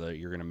alone, that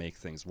you're going to make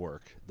things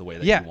work the way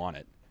that you want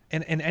it.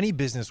 And in any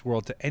business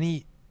world, to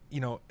any,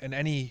 in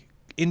any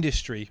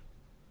industry,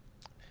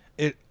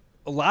 a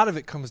lot of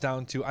it comes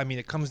down to,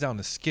 it comes down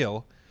to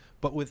skill,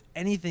 but with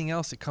anything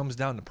else, it comes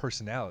down to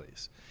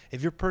personalities.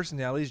 If your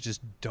personalities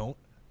just don't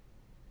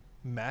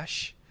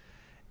mesh,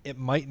 it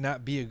might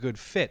not be a good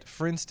fit.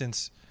 For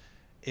instance,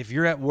 if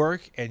you're at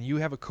work and you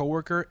have a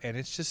coworker and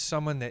it's just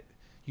someone that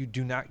you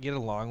do not get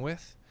along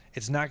with,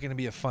 it's not going to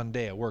be a fun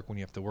day at work when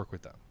you have to work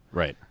with them.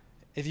 Right.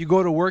 If you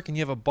go to work and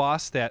you have a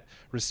boss that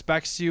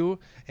respects you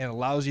and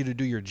allows you to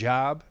do your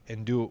job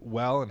and do it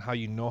well and how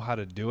you know how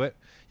to do it,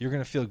 you're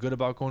going to feel good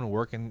about going to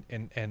work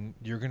and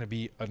you're going to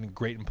be a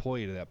great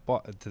employee to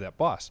that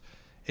boss.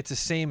 It's the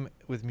same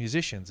with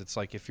musicians. It's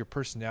like if your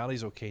personality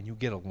is okay and you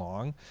get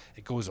along,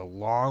 it goes a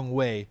long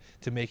way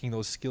to making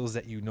those skills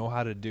that you know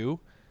how to do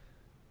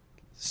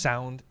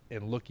sound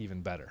and look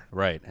even better.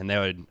 Right. And that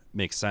would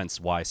make sense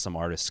why some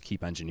artists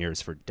keep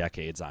engineers for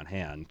decades on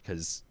hand,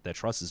 because that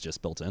trust is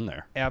just built in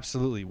there.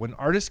 Absolutely. When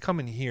artists come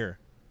in here,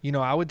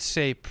 I would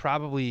say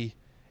probably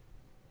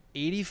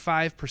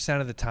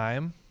 85% of the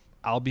time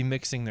I'll be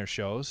mixing their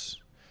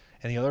shows,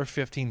 and the other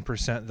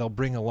 15% they'll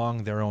bring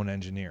along their own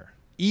engineer.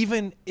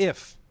 Even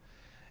if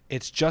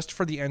it's just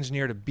for the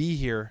engineer to be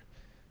here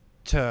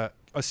to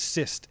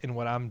assist in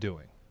what I'm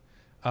doing.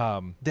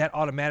 That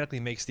automatically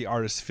makes the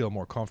artist feel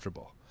more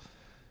comfortable.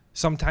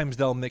 Sometimes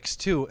they'll mix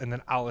too, and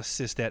then I'll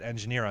assist that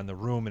engineer on the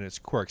room and its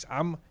quirks.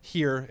 I'm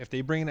here, if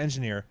they bring an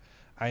engineer,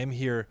 I am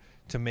here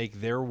to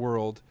make their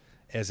world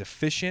as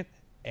efficient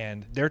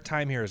and their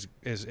time here is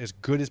as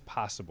good as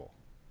possible.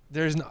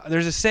 There's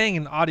a saying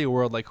in the audio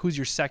world, like, who's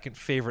your second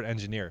favorite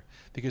engineer?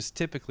 Because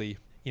typically,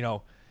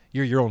 you're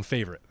your own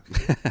favorite.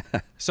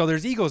 So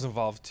there's egos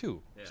involved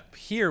too. Yeah.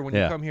 Here, when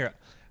you come here,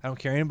 I don't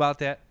care anything about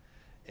that.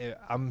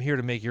 I'm here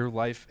to make your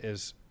life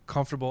as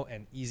comfortable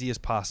and easy as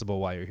possible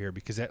while you're here,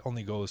 because that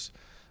only goes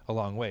a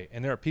long way.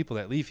 And there are people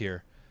that leave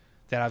here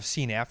that I've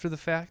seen after the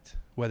fact,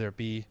 whether it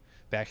be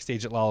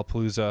backstage at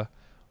Lollapalooza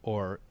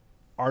or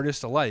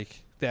artists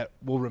alike, that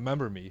will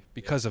remember me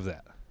because of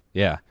that.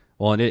 Yeah.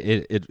 Well, and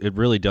it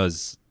really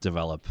does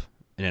develop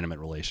an intimate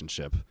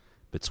relationship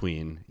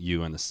between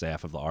you and the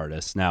staff of the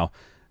artist. Now,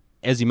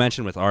 as you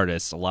mentioned with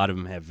artists, a lot of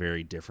them have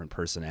very different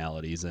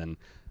personalities, and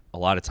a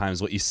lot of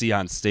times what you see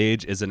on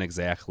stage isn't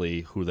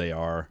exactly who they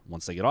are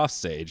once they get off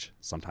stage.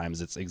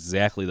 Sometimes it's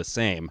exactly the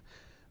same.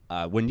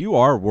 When you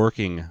are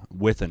working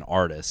with an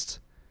artist,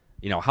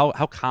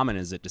 how common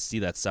is it to see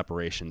that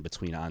separation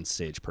between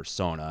on-stage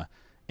persona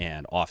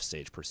and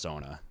off-stage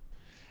persona?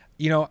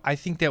 I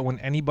think that when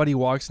anybody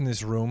walks in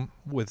this room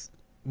with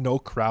no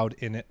crowd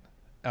in it,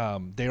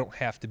 they don't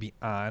have to be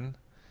on.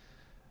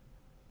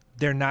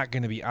 They're not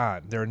going to be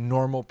on. They're a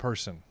normal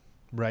person,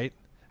 right?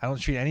 I don't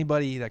treat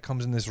anybody that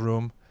comes in this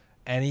room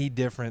any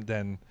different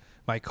than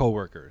my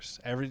coworkers.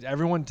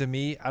 Everyone to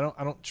me, I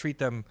don't treat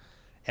them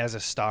as a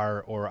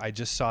star, or I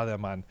just saw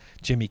them on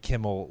Jimmy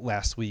Kimmel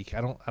last week.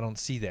 I don't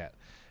see that.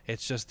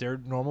 It's just they're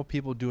normal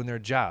people doing their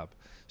job.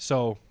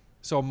 So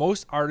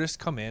most artists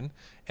come in,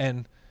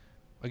 and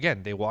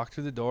again, they walk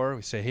through the door.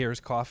 We say, hey, here's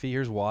coffee,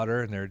 here's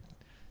water, and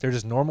they're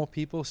just normal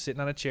people sitting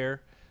on a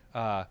chair.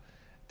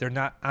 They're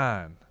not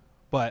on.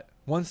 But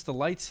once the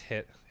lights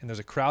hit and there's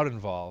a crowd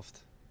involved,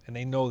 and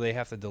they know they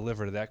have to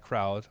deliver to that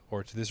crowd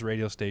or to this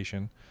radio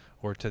station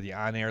or to the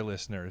on-air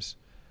listeners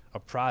a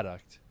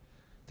product,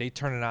 they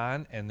turn it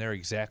on, and they're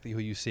exactly who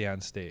you see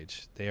on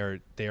stage. They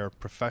are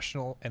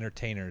professional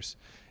entertainers,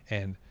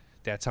 and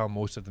that's how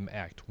most of them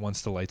act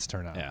once the lights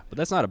turn on. Yeah, but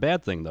that's not a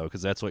bad thing, though,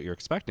 because that's what you're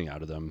expecting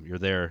out of them. You're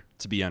there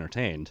to be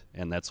entertained,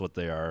 and that's what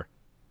they are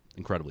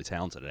incredibly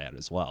talented at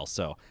as well.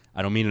 So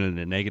I don't mean it in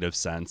a negative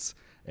sense,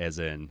 as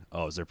in,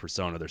 is their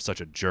persona, they're such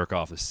a jerk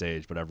off the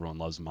stage, but everyone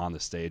loves them on the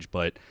stage.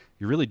 But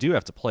you really do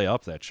have to play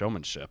up that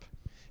showmanship.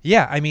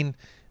 Yeah, I mean,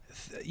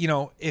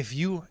 if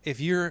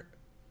you're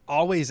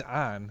always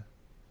on,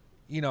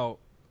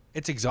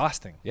 it's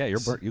exhausting. Yeah,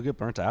 you get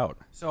burnt out.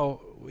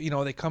 So,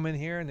 they come in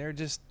here and they're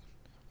just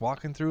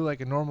walking through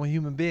like a normal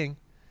human being,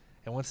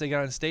 and once they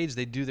get on stage,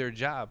 they do their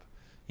job.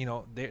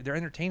 They're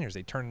entertainers.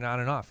 They turn it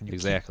on and off. And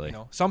Exactly.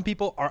 Some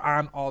people are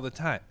on all the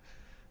time.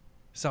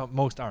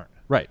 Most aren't.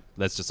 Right.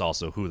 That's just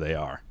also who they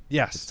are.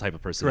 Yes. It's the type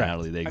of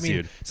personality they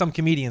exude. Some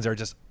comedians are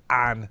just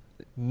on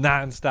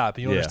nonstop, and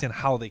you don't understand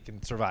how they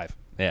can survive.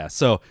 Yeah.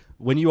 So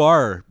when you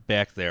are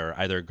back there,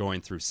 either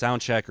going through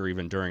sound check or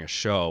even during a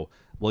show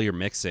while you're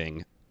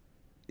mixing,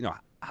 do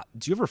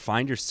you ever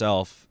find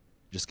yourself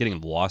just getting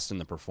lost in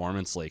the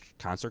performance like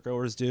concert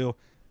goers do?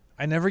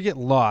 I never get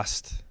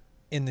lost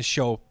in the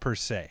show per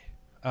se.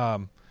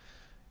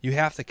 You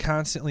have to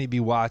constantly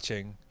be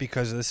watching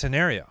because of the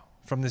scenario.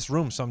 From this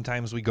room,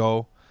 sometimes we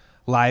go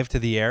live to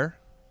the air.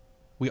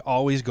 We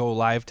always go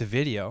live to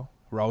video.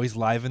 We're always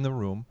live in the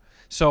room.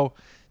 So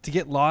to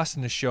get lost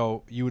in the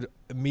show, you would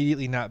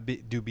immediately not be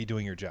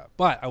doing your job.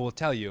 But I will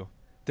tell you,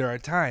 there are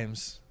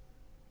times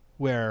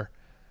where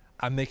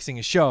I'm mixing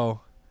a show,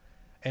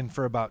 and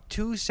for about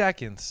 2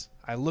 seconds,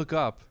 I look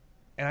up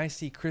and I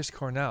see Chris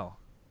Cornell,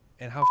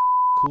 and how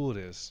cool it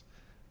is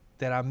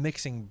that I'm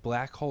mixing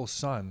Black Hole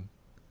Sun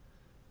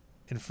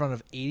in front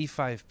of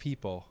 85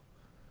 people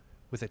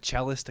with a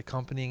cellist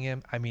accompanying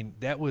him. I mean,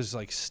 that was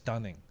like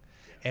stunning.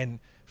 And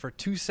for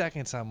 2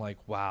 seconds, I'm like,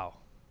 wow,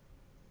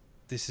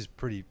 this is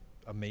pretty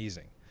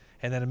amazing.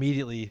 And then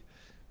immediately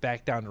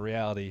back down to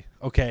reality.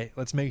 Okay,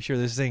 let's make sure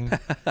this thing,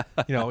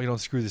 we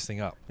don't screw this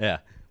thing up. Yeah.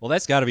 Well,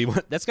 that's got to be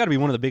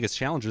one of the biggest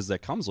challenges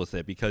that comes with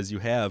it, because you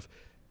have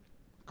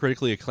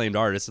critically acclaimed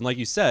artists, and like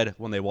you said,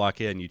 when they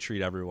walk in, you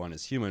treat everyone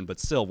as human, but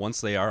still,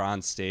 once they are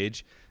on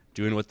stage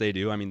doing what they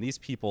do, I mean, these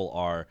people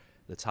are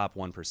the top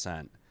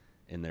 1%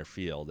 in their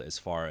field as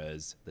far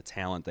as the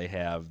talent they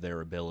have, their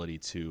ability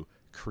to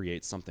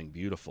create something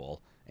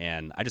beautiful.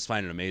 And I just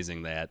find it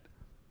amazing that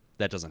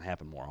doesn't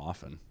happen more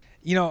often.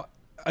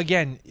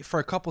 Again, for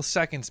a couple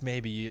seconds,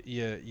 maybe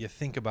you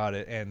think about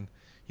it and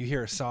you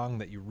hear a song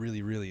that you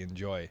really, really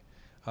enjoy.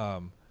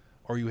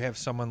 Or you have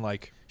someone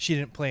like, she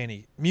didn't play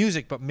any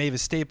music, but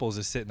Mavis Staples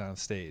is sitting on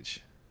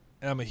stage.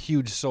 And I'm a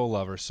huge soul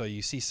lover, so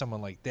you see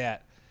someone like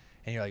that,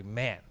 and you're like,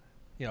 man,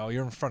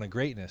 you're in front of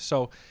greatness.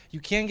 So you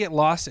can get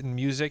lost in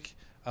music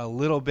a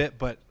little bit,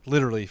 but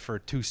literally for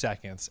 2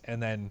 seconds,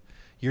 and then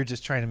you're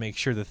just trying to make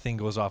sure the thing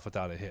goes off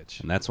without a hitch.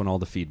 And that's when all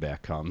the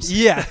feedback comes.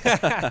 Yeah.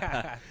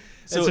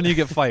 That's when you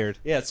get fired.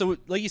 Yeah, so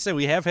like you said,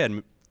 we have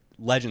had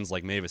legends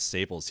like Mavis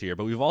Staples here,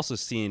 but we've also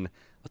seen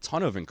a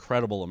ton of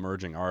incredible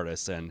emerging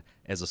artists. And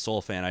as a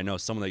soul fan, I know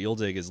someone that you'll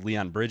dig is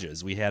Leon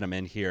Bridges. We had him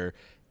in here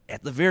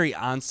at the very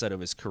onset of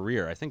his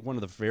career. I think one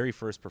of the very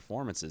first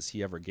performances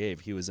he ever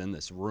gave, he was in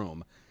this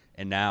room.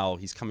 And now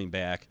he's coming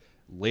back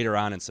later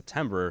on in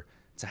September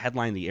to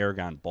headline the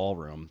Aragon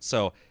Ballroom.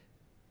 So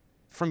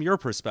from your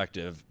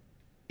perspective,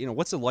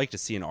 what's it like to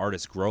see an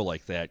artist grow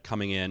like that,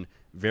 coming in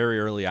very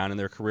early on in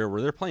their career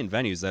where they're playing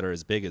venues that are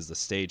as big as the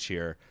stage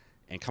here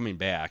and coming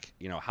back?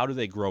 How do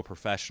they grow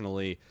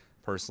professionally,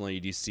 personally?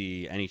 Do you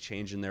see any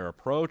change in their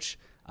approach?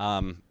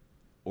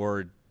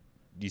 Or do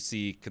you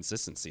see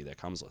consistency that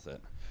comes with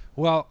it?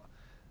 Well,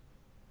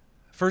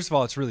 first of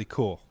all, it's really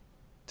cool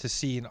to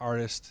see an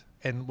artist.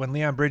 And when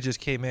Leon Bridges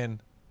came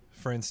in,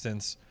 for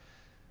instance,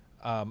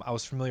 I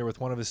was familiar with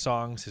one of his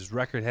songs. His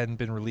record hadn't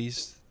been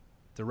released.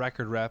 The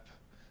record rep,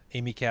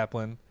 Amy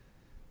Kaplan,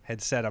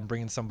 had said, I'm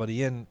bringing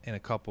somebody in a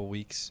couple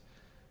weeks.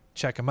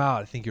 check him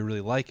out. I think you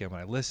really like him.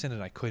 And I listened,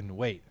 and I couldn't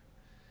wait.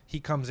 He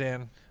comes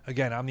in.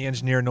 Again, I'm the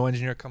engineer. No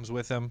engineer comes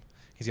with him.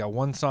 He's got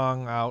one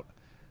song out,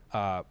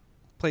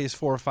 plays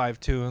 4 or 5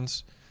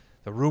 tunes.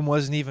 The room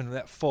wasn't even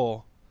that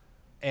full,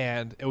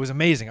 and it was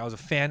amazing. I was a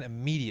fan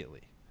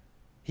immediately.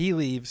 He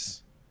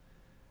leaves,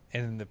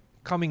 and in the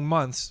coming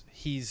months,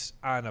 he's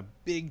on a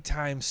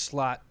big-time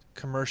slot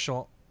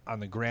commercial on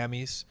the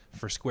Grammys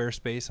for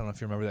Squarespace. I don't know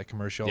if you remember that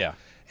commercial. Yeah.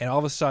 And all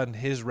of a sudden,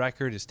 his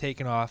record is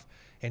taken off,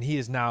 and he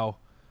is now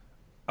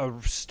a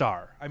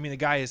star. I mean, the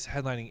guy is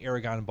headlining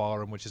Aragon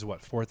Ballroom, which is,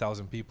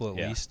 4,000 people at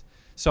least.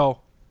 So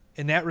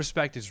in that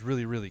respect, it's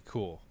really, really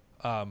cool.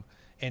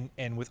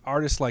 And with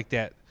artists like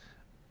that,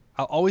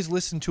 I'll always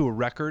listen to a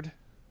record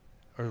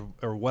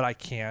or what I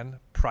can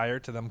prior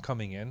to them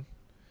coming in.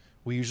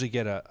 We usually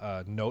get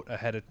a note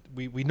ahead of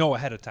we know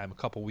ahead of time, a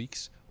couple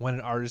weeks, when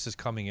an artist is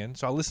coming in.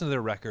 So I'll listen to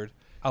their record.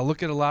 I'll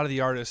look at a lot of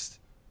the artists'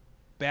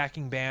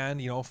 backing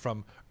band,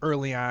 from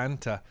early on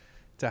to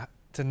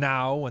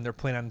now when they're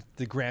playing on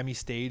the Grammy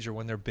stage or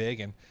when they're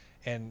big,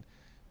 and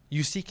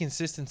you see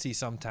consistency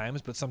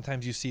sometimes, but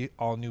sometimes you see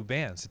all new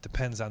bands. It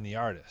depends on the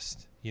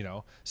artist.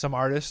 Some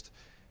artists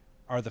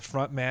are the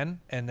front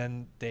men, and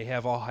then they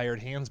have all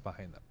hired hands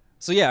behind them.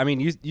 So yeah, I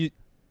mean,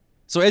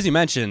 so as you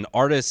mentioned,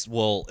 artists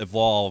will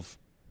evolve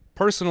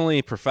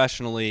personally,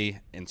 professionally,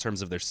 in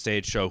terms of their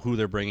stage show, who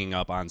they're bringing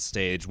up on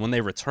stage. When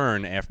they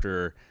return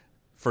after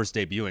first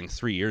debuting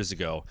 3 years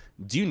ago,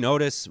 do you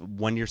notice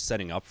when you're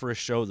setting up for a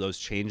show those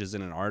changes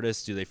in an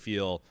artist? Do they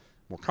feel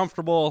more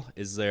comfortable?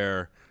 Is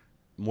there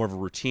more of a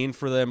routine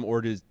for them,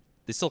 or do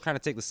they still kind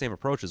of take the same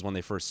approach as when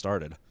they first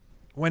started?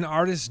 When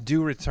artists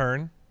do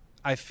return,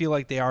 I feel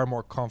like they are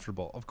more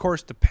comfortable. Of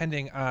course,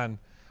 depending on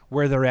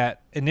where they're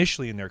at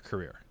initially in their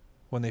career,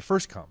 when they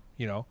first come.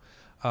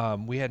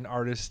 We had an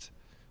artist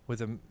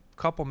with a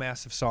couple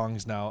massive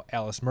songs now,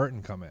 Alice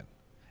Merton, come in,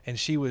 and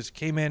she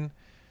came in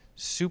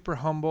super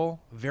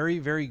humble, very,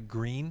 very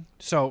green.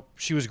 So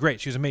she was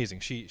great. She was amazing.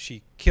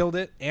 She killed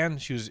it,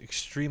 and she was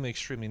extremely,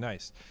 extremely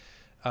nice.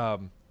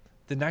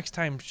 The next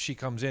time she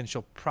comes in,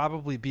 she'll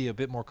probably be a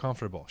bit more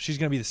comfortable. She's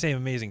going to be the same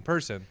amazing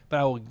person, but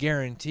I will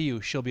guarantee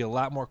you she'll be a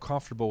lot more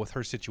comfortable with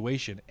her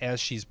situation as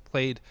she's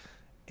played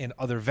in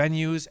other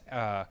venues,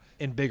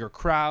 in bigger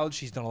crowds.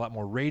 She's done a lot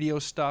more radio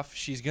stuff.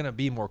 She's going to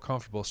be more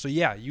comfortable. So,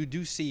 yeah, you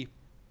do see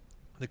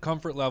the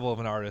comfort level of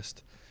an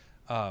artist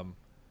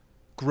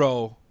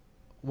grow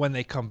when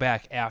they come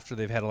back after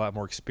they've had a lot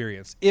more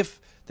experience,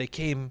 if they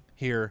came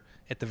here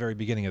at the very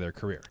beginning of their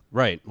career.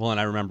 Right. Well, and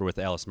I remember with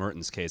Alice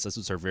Merton's case, this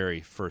was her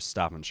very first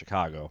stop in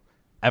Chicago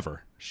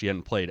ever. She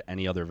hadn't played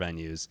any other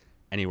venues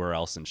anywhere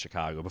else in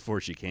Chicago before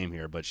she came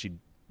here, but she,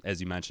 as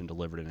you mentioned,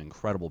 delivered an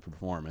incredible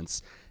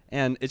performance.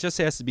 And it just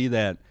has to be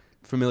that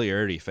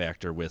familiarity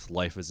factor with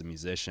life as a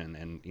musician.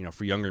 And,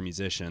 for younger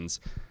musicians,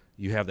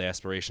 you have the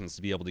aspirations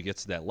to be able to get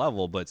to that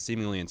level, but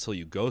seemingly until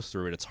you go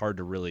through it, it's hard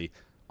to really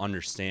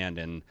understand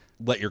and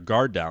let your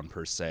guard down,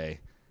 per se,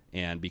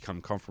 and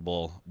become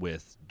comfortable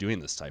with doing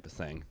this type of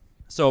thing.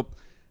 So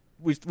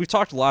we've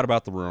talked a lot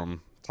about the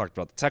room, talked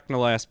about the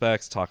technical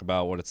aspects, talked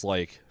about what it's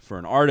like for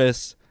an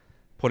artist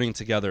putting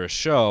together a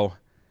show,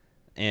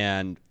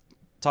 and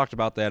talked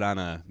about that on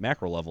a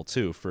macro level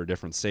too for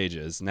different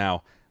stages.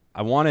 Now,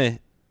 I want to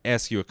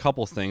ask you a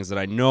couple things that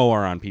I know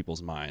are on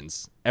people's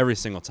minds every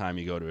single time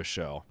you go to a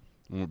show.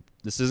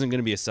 This isn't going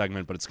to be a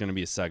segment, but it's going to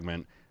be a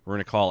segment. We're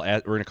going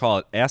to call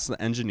it Ask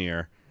the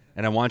Engineer,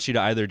 and I want you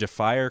to either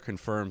defy or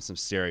confirm some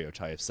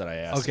stereotypes that I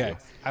asked you. Okay,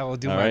 I will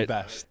do my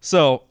best.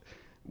 So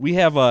we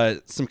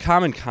have some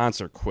common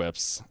concert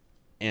quips,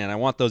 and I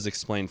want those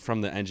explained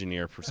from the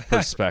engineer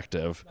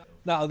perspective.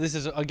 Now, this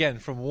is, again,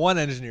 from one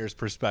engineer's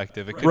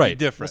perspective. It could be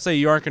different. Let's say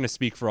you aren't going to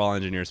speak for all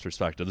engineers'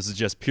 perspective. This is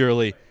just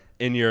purely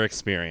in your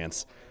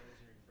experience.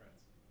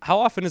 How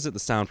often is it the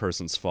sound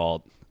person's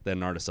fault that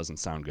an artist doesn't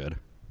sound good?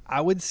 I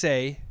would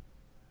say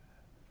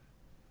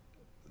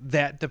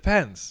that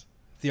depends.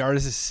 If the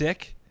artist is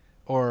sick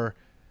or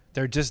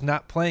they're just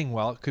not playing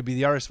well, it could be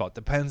the artist's fault.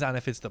 Depends on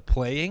if it's the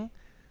playing,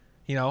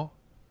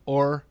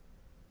 or,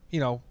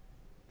 the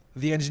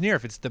engineer.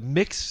 If it's the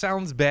mix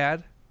sounds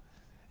bad,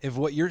 if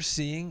what you're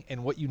seeing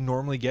and what you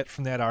normally get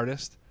from that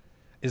artist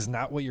is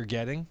not what you're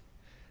getting,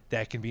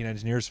 that can be an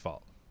engineer's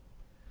fault.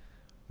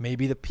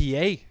 Maybe the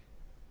PA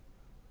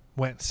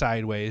went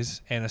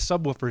sideways and a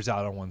subwoofer's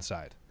out on one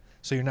side,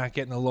 so you're not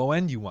getting the low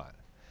end you want.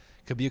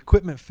 Could be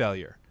equipment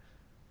failure.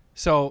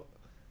 So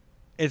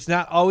it's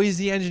not always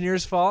the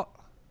engineer's fault.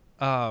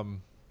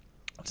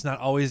 It's not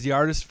always the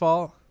artist's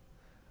fault.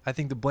 I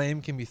think the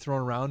blame can be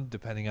thrown around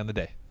depending on the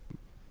day.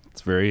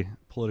 It's a very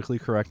politically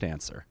correct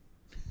answer.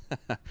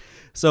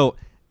 So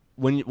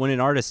when an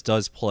artist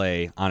does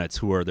play on a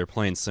tour, they're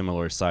playing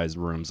similar sized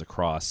rooms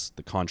across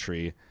the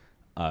country.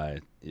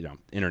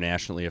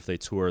 Internationally, if they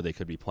tour, they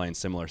could be playing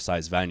similar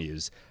sized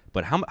venues.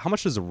 But how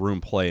much does a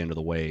room play into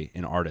the way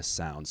an artist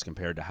sounds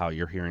compared to how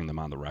you're hearing them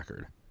on the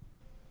record?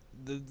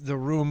 The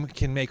room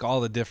can make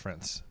all the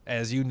difference.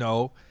 As you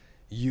know,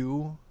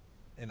 you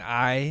and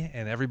I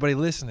and everybody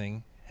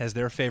listening has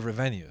their favorite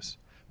venues.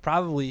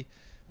 Probably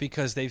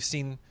because they've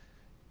seen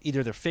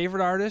either their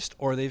favorite artist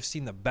or they've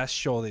seen the best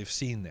show they've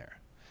seen there.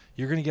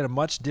 You're going to get a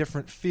much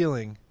different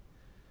feeling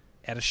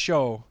at a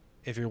show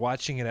if you're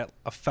watching it at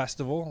a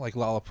festival like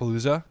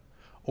Lollapalooza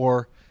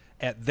or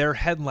at their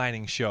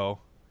headlining show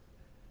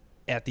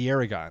at the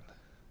Aragon.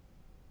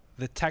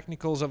 The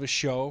technicals of a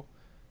show,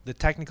 the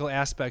technical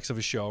aspects of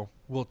a show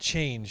will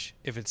change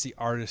if it's the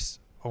artist's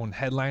own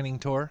headlining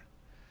tour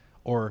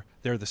or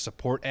they're the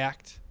support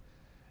act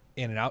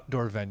in an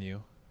outdoor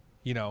venue,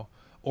 you know,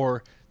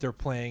 or they're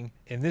playing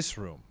in this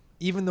room.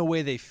 Even the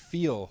way they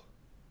feel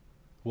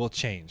will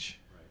change.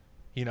 Right.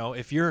 You know,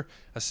 if you're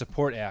a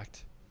support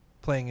act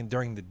playing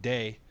during the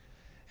day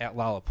at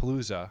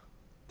Lollapalooza,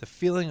 the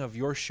feeling of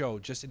your show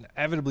just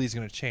inevitably is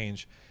going to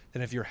change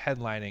than if you're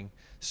headlining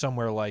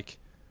somewhere like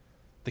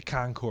the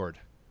Concord.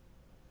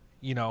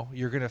 You know,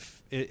 you're going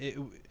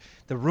to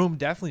the room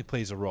definitely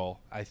plays a role,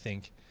 I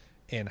think,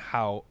 in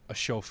how a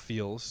show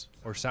feels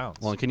or sounds.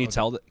 Well, and can you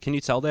tell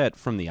that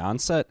from the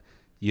onset?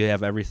 You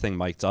have everything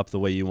mic'd up the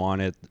way you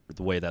want it,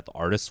 the way that the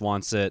artist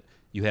wants it.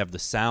 You have the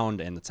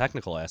sound and the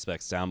technical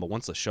aspects down, but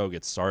once the show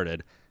gets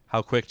started,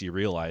 how quick do you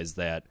realize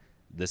that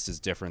this is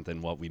different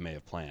than what we may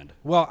have planned?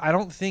 Well, I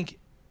don't think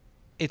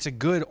it's a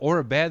good or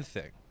a bad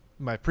thing.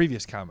 My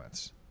previous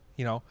comments,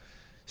 you know,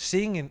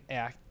 seeing an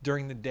act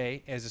during the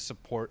day as a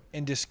support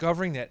and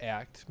discovering that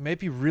act may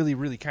be really,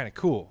 really kind of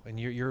cool. And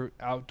you're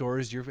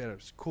outdoors, you're at a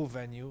cool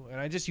venue. And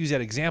I just use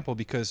that example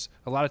because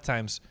a lot of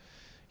times,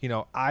 you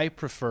know, I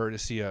prefer to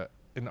see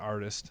an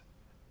artist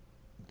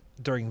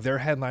during their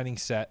headlining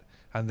set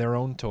on their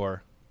own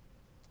tour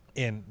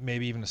in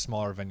maybe even a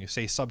smaller venue,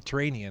 say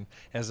Subterranean,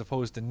 as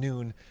opposed to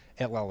Noon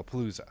at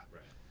Lollapalooza.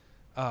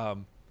 Right.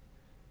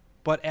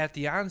 But at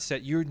the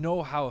onset, you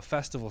know how a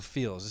festival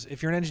feels.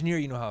 If you're an engineer,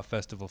 you know how a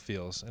festival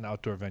feels, an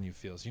outdoor venue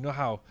feels. You know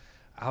how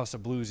House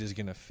of Blues is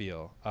going to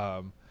feel.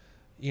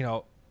 You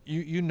know,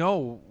 you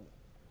know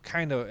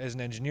kind of as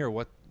an engineer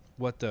what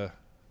the,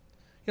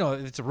 you know,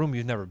 if it's a room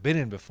you've never been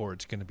in before,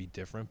 it's going to be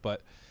different.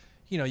 But,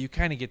 you know, you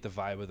kind of get the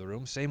vibe of the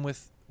room. Same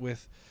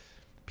with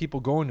people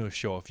going to a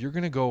show. If you're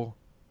going to go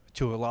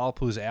to a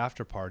Lollapalooza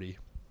after party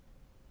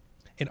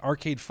and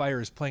Arcade Fire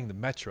is playing the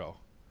Metro,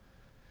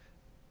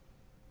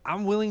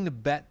 I'm willing to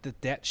bet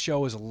that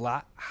show is a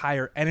lot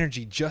higher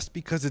energy just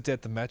because it's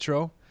at the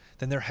Metro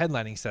than their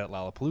headlining set at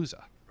Lollapalooza.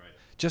 Right.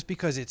 Just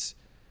because it's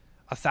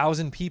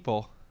 1,000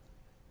 people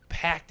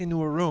packed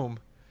into a room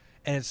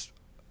and it's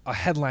a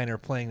headliner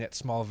playing that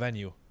small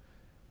venue,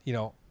 you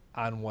know,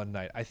 on one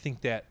night. I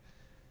think that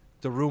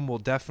the room will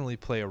definitely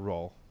play a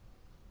role.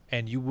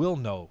 And you will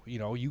know, you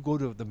know, you go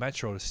to the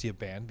Metro to see a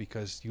band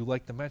because you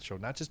like the Metro,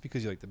 not just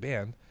because you like the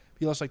band,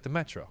 but you also like the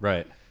Metro.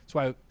 Right. That's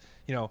why,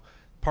 you know,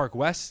 Park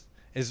West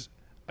is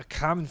a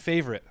common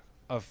favorite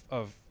of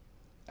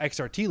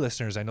XRT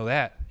listeners. I know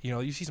that. You know,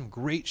 you see some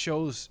great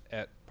shows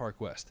at Park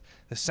West.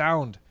 The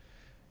sound,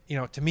 you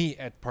know, to me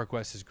at Park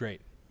West is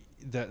great.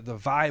 The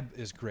vibe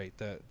is great.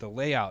 The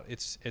layout,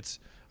 it's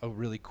a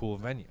really cool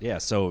venue. Yeah,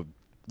 so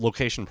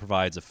location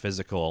provides a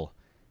physical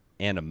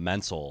and a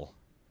mental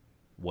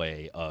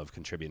way of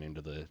contributing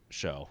to the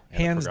show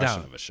and Hands the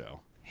progression down. of a show.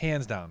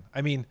 Hands down.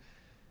 I mean,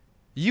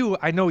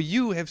 I know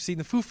you have seen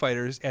the Foo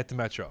Fighters at the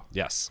Metro.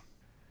 Yes.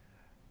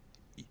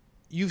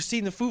 You've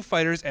seen the Foo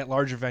Fighters at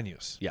larger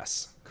venues.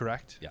 Yes.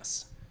 Correct?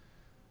 Yes.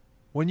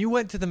 When you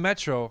went to the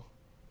Metro,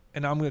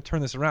 and I'm going to turn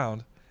this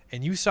around,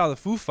 and you saw the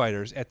Foo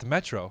Fighters at the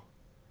Metro,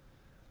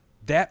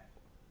 that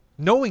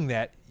knowing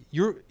that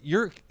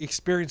your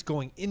experience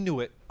going into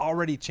it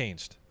already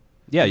changed.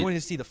 Yeah. You're going to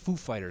see the Foo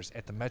Fighters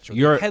at the Metro.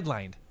 You're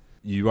headlined.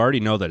 You already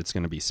know that it's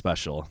going to be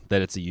special,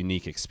 that it's a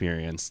unique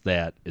experience,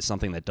 that is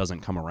something that doesn't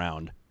come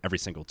around every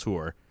single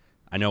tour.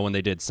 I know when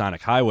they did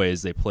Sonic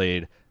Highways, they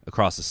played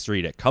across the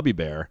street at Cubby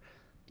Bear,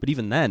 but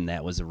even then,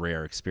 that was a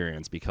rare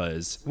experience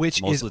because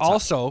which most is of the time,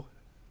 also,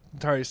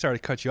 sorry to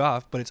cut you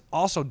off, but it's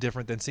also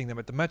different than seeing them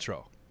at the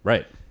Metro.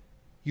 right.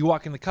 You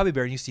walk in the Cubby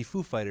Bear and you see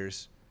Foo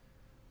Fighters,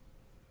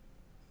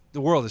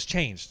 the world has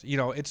changed. You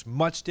know, it's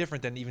much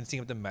different than even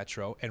seeing them at the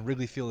Metro, and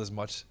Wrigley Field is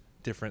much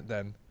different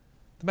than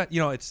the Metro.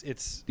 You know,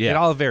 it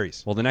all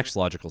varies. Well, the next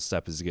logical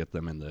step is to get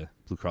them in the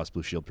Blue Cross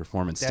Blue Shield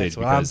performance stage. That's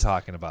what I'm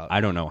talking about.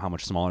 I don't know how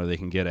much smaller they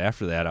can get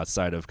after that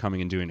outside of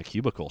coming and doing a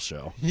cubicle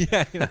show.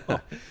 Yeah, you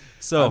know.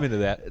 So I'm into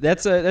that.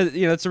 That's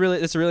a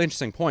really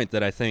interesting point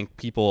that I think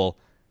people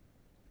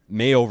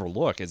may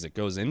overlook as it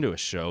goes into a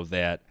show,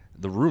 that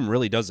the room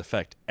really does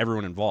affect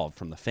everyone involved,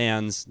 from the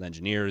fans, the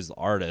engineers, the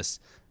artists.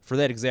 For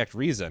that exact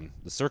reason,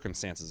 the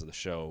circumstances of the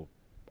show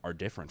are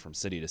different from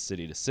city to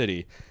city to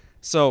city.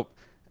 So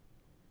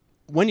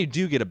when you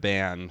do get a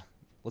band,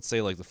 let's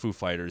say like the Foo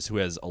Fighters, who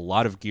has a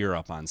lot of gear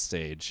up on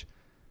stage,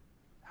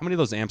 how many of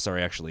those amps are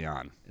actually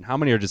on? And how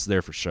many are just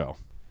there for show?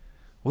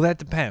 Well, that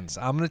depends.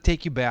 I'm going to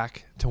take you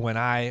back to when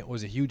I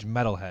was a huge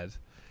metalhead,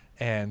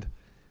 and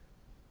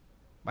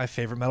my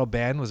favorite metal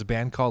band was a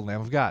band called Lamb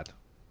of God.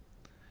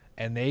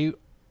 And they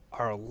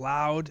are a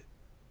loud,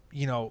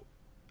 you know,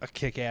 a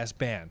kick-ass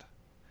band.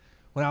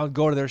 When I would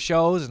go to their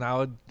shows and I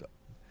would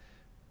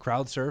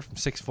crowd surf, I'm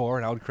 6'4",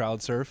 and I would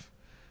crowd surf,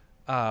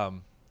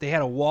 they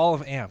had a wall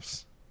of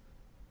amps.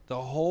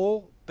 The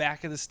whole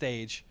back of the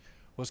stage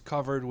was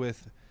covered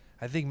with,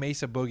 I think,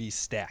 Mesa Boogie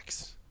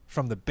stacks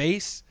from the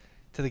bass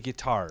to the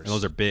guitars. And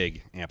those are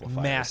big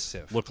amplifiers.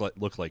 Massive.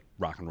 Look like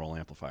rock and roll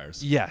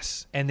amplifiers.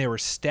 Yes, and they were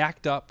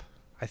stacked up,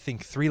 I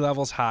think 3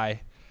 levels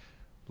high,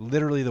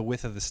 literally the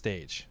width of the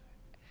stage.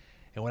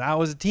 And when I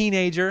was a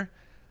teenager,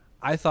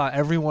 I thought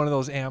every one of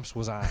those amps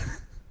was on.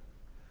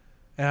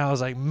 And I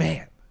was like,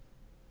 man,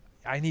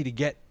 I need to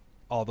get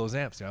all those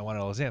amps. I wanted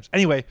all those amps.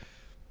 Anyway,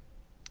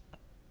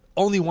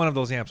 only one of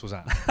those amps was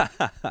on.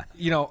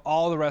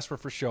 All the rest were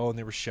for show, and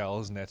they were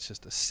shells, and that's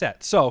just a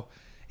set. So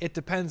it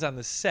depends on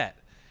the set.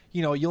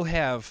 You'll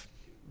have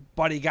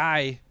Buddy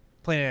Guy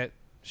playing at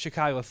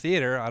Chicago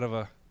Theater out of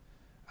I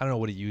don't know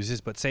what he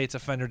uses, but say it's a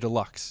Fender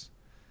Deluxe.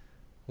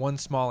 One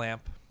small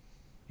amp,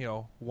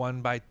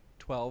 1 by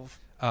 12.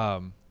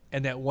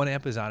 And that one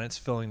amp is on, it's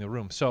filling the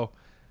room. So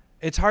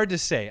it's hard to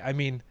say. I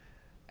mean,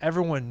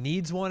 everyone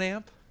needs one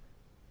amp.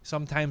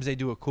 Sometimes they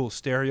do a cool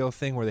stereo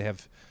thing where they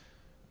have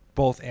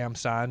both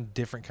amps on,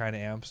 different kind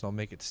of amps, and they'll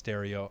make it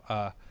stereo.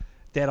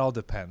 That all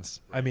depends.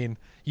 I mean,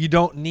 you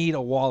don't need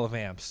a wall of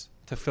amps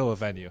to fill a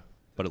venue.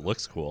 But it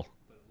looks cool.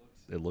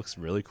 It looks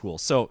really cool.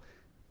 So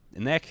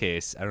in that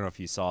case, I don't know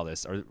if you saw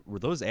this. Were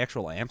those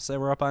actual amps that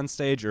were up on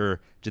stage, or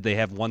did they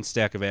have one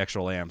stack of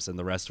actual amps and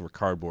the rest were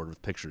cardboard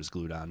with pictures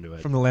glued onto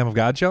it? From the Lamb of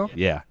God show?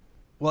 Yeah.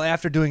 Well,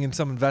 after doing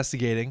some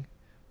investigating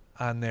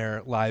on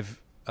their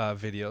live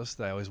videos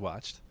that I always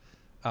watched,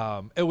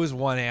 it was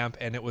one amp,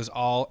 and it was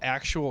all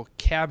actual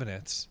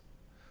cabinets,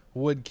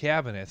 wood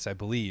cabinets, I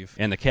believe.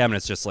 And the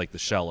cabinet's just like the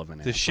shell of an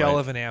amp. The shell right?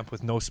 of an amp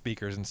with no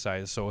speakers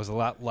inside, so it was a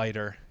lot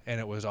lighter, and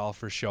it was all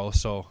for show,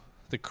 so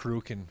the crew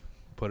can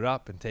put it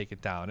up and take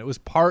it down. It was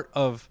part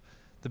of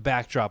the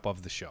backdrop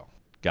of the show.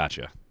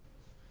 Gotcha.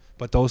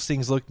 But those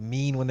things looked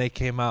mean when they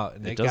came out,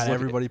 and they got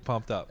everybody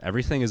pumped up.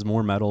 Everything is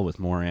more metal with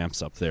more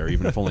amps up there,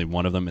 even if only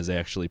one of them is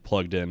actually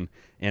plugged in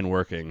and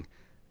working.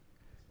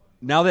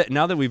 Now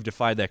that we've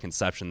defied that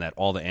conception that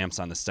all the amps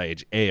on the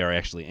stage, A, are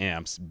actually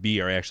amps, B,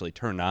 are actually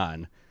turned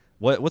on,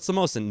 what's the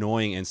most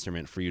annoying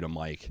instrument for you to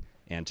mic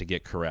and to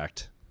get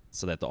correct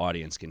so that the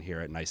audience can hear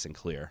it nice and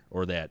clear,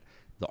 or that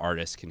the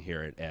artist can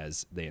hear it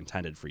as they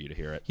intended for you to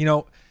hear it?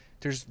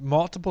 There's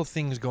multiple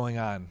things going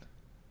on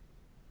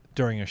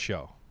during a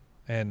show.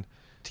 And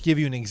to give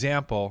you an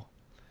example,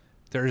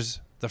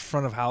 there's the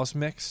front of house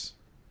mix,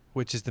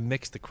 which is the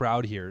mix the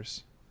crowd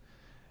hears.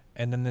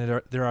 And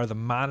then there are the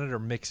monitor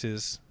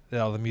mixes that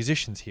all the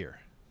musicians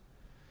hear.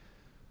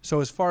 So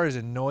as far as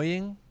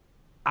annoying,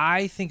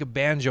 I think a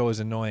banjo is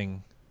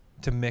annoying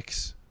to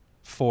mix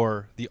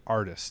for the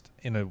artist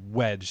in a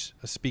wedge,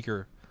 a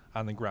speaker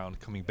on the ground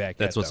coming back.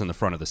 That's what's in the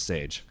front of the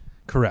stage.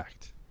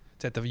 Correct.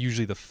 It's at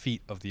usually the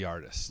feet of the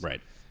artist.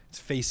 Right. It's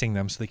facing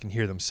them so they can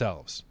hear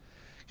themselves.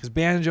 Because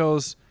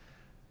banjos,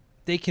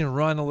 they can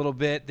run a little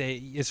bit.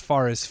 As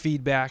far as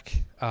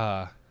feedback,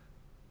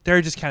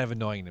 they're just kind of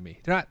annoying to me.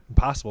 They're not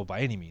impossible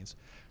by any means.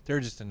 They're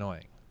just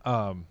annoying.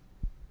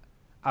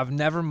 I've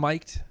never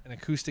mic'd an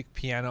acoustic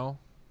piano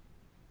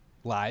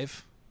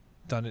live,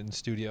 done it in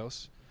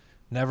studios.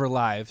 Never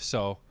live,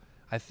 so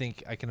I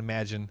think I can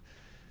imagine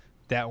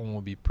that one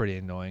will be pretty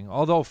annoying.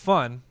 Although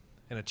fun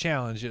and a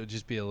challenge, it would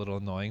just be a little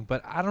annoying.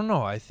 But I don't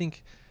know. I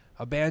think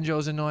a banjo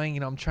is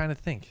annoying. I'm trying to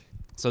think.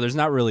 So there's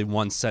not really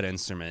one set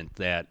instrument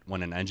that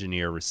when an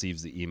engineer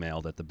receives the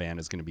email that the band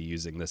is going to be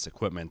using this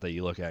equipment that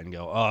you look at and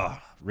go, oh,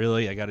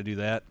 really? I got to do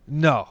that?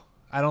 No,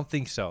 I don't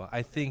think so.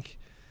 I think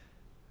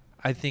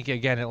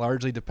again, it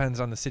largely depends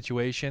on the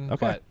situation.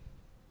 Okay. But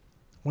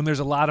when there's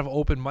a lot of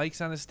open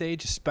mics on a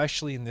stage,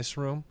 especially in this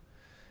room,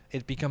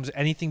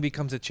 anything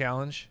becomes a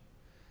challenge.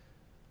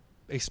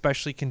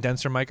 Especially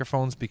condenser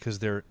microphones, because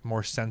they're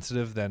more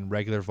sensitive than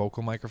regular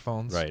vocal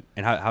microphones. Right.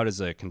 And how does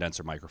a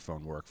condenser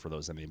microphone work for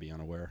those that may be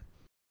unaware?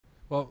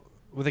 Well,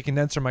 with a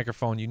condenser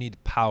microphone, you need to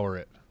power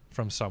it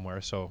from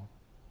somewhere. So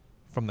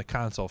from the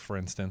console, for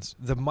instance,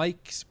 the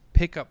mic's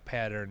pickup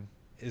pattern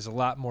is a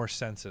lot more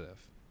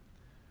sensitive,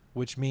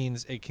 which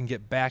means it can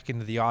get back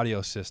into the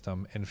audio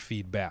system and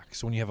feed back.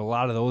 So when you have a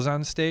lot of those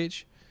on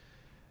stage,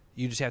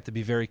 you just have to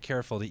be very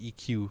careful to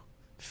EQ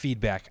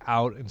feedback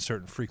out and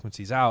certain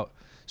frequencies out,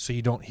 so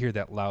you don't hear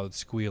that loud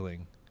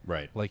squealing,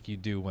 right, like you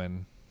do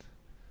when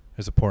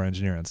there's a poor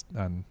engineer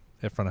on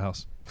at front of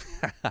house.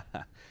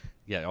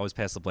 Yeah, always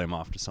pass the blame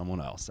off to someone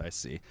else. I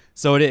see.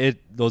 So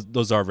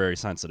those are very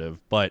sensitive,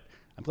 but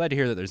I'm glad to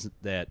hear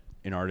that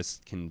an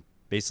artist can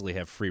basically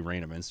have free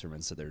reign of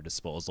instruments at their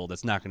disposal.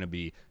 That's not going to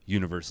be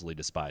universally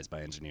despised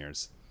by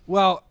engineers.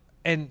 Well,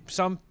 and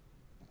some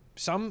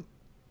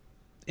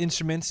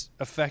instruments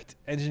affect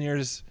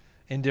engineers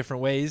in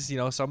different ways.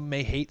 Some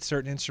may hate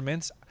certain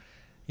instruments.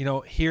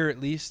 Here at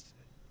least,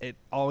 it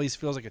always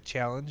feels like a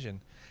challenge, and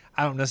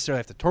I don't necessarily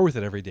have to tour with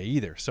it every day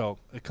either. So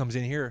it comes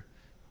in here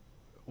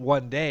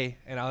one day,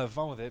 and I'll have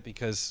fun with it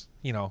because,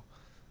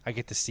 I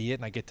get to see it,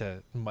 and I get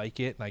to mic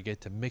it, and I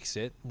get to mix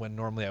it when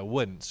normally I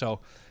wouldn't.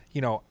 So,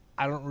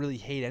 I don't really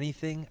hate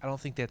anything. I don't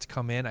think that's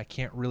come in. I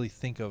can't really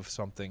think of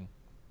something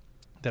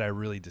that I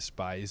really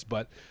despise,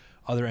 but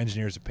other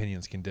engineers'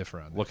 opinions can differ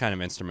on that. What kind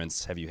of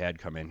instruments have you had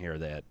come in here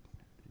that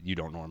you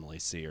don't normally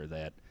see or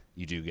that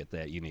you do get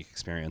that unique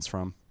experience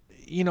from?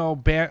 You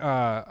know,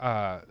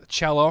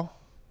 cello.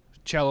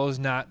 Cello is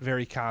not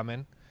very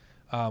common.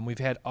 We've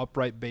had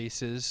upright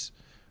basses,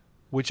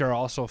 which are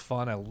also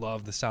fun. I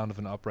love the sound of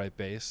an upright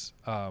bass,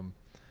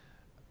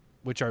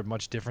 which are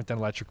much different than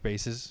electric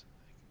basses,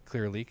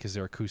 clearly, because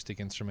they're acoustic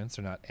instruments.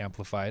 They're not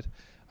amplified.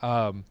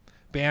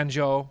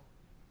 Banjo,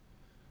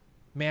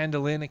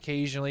 mandolin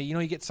occasionally. You know,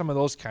 you get some of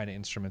those kind of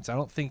instruments. I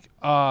don't think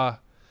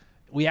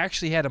we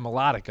actually had a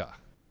melodica.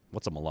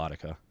 What's a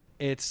melodica?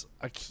 It's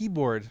a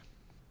keyboard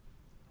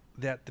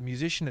that the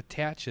musician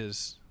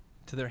attaches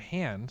to their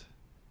hand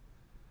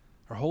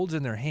or holds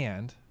in their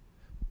hand,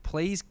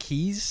 plays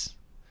keys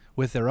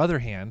with their other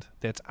hand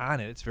that's on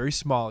it. It's very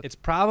small. It's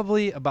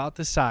probably about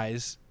the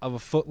size of a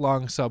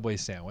foot-long Subway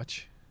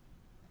sandwich.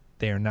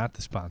 They are not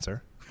the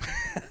sponsor.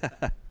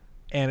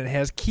 And it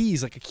has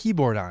keys like a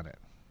keyboard on it.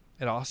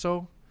 It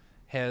also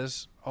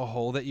has a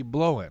hole that you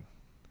blow in.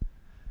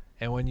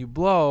 And when you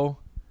blow,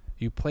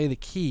 you play the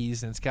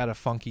keys, and it's got a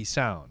funky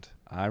sound.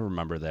 I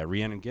remember that.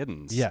 Rhiannon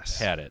Giddens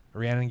had it.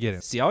 Rhiannon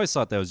Giddens. See, I always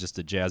thought that was just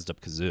a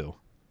jazzed-up kazoo.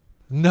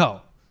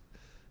 No.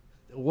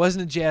 It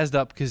wasn't a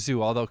jazzed-up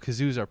kazoo, although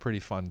kazoos are pretty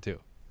fun, too.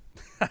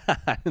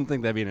 I didn't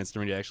think that'd be an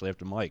instrument you actually have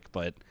to mic,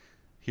 but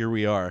here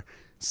we are.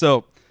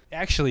 So,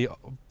 actually,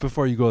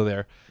 before you go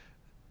there,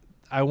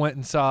 I went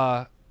and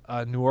saw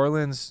New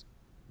Orleans,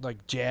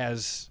 like,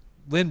 jazz.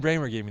 Lynn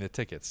Bramer gave me the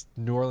tickets.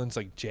 New Orleans,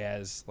 like,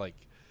 jazz, like,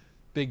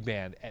 big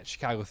band at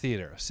Chicago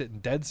Theater. Sitting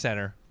dead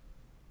center.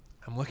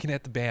 I'm looking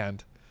at the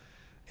band,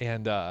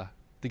 and the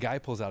guy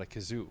pulls out a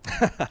kazoo,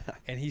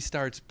 and he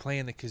starts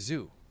playing the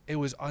kazoo. It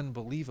was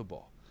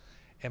unbelievable.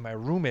 And my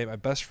roommate, my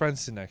best friend,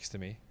 sitting next to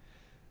me,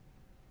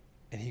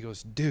 and he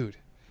goes, dude.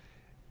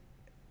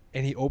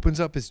 And he opens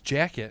up his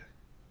jacket,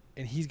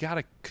 and he's got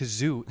a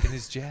kazoo in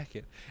his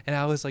jacket. And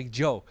I was like,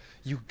 Joe,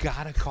 you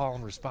got to call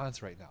and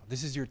response right now.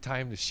 This is your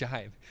time to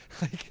shine.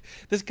 Like,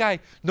 this guy,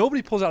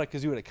 nobody pulls out a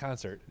kazoo at a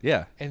concert.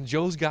 yeah. And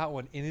Joe's got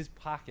one in his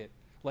pocket.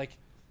 Like,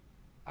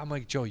 I'm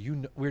like, Joe,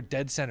 we're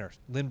dead center.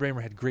 Lynn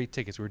Bramer had great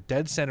tickets. We were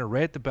dead center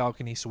right at the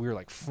balcony, so we were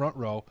like front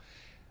row.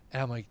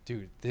 And I'm like,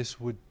 dude, it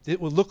would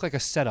look like a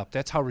setup.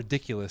 That's how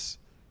ridiculous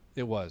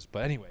it was.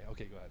 But anyway,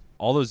 okay, go ahead.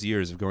 All those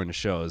years of going to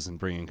shows and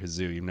bringing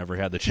kazoo, you've never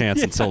had the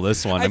chance until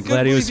this one. I I'm couldn't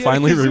glad he was believe had a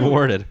finally kazoo.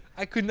 rewarded.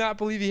 I could not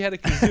believe he had a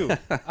kazoo.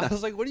 I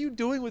was like, what are you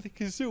doing with a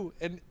kazoo?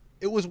 And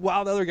it was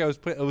while the other guy was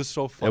playing. It was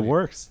so funny. It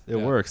works. It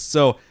works.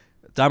 So,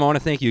 Dom, I want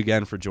to thank you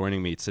again for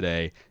joining me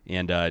today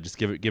and just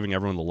giving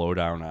everyone the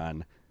lowdown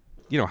on,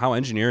 how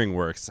engineering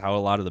works, how a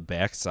lot of the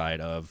backside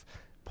of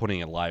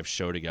putting a live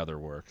show together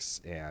works,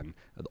 and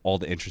all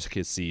of the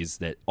intricacies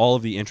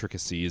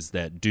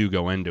that do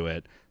go into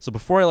it. So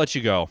before I let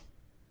you go,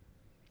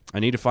 I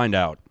need to find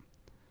out,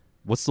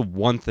 what's the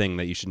one thing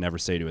that you should never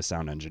say to a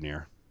sound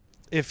engineer?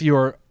 If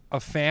you're a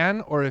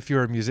fan or if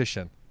you're a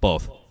musician?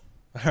 Both. All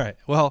right.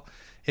 Well,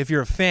 if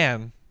you're a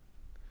fan,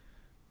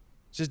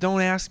 just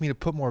don't ask me to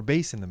put more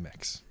bass in the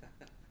mix,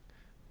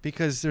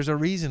 because there's a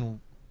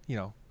reason,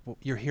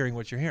 you're hearing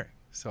what you're hearing.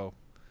 So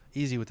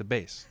easy with the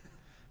bass.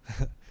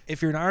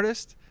 If you're an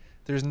artist,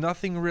 there's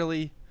nothing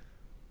really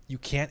you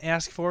can't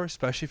ask for,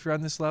 especially if you're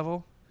on this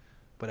level,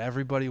 but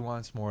everybody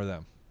wants more of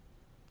them.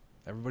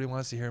 Everybody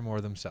wants to hear more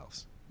of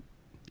themselves.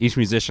 Each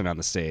musician on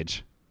the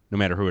stage, no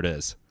matter who it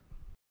is.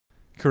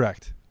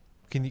 Correct.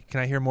 Can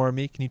I hear more of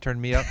me? Can you turn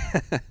me up?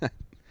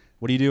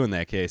 What do you do in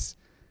that case?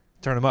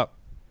 Turn them up.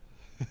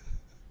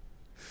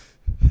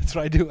 That's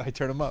what I do. I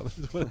turn them up.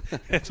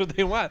 That's what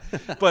they want.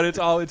 But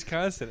it's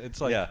constant. It's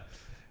like,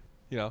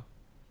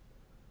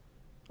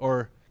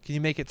 or can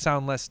you make it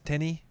sound less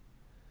tinny?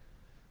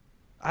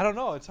 I don't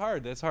know. It's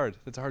hard. That's hard.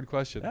 That's a hard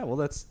question. Yeah, well,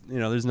 that's,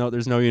 there's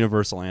no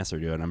universal answer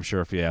to it. I'm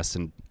sure if you asked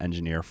an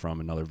engineer from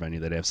another venue,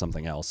 they'd have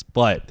something else.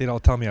 But They'd all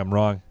tell me I'm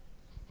wrong.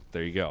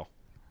 there you go.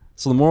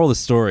 So the moral of the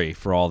story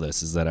for all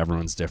this is that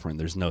everyone's different.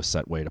 There's no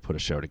set way to put a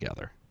show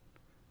together.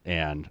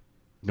 And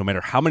no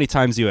matter how many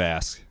times you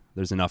ask,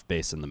 there's enough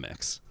bass in the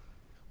mix.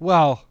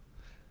 Well,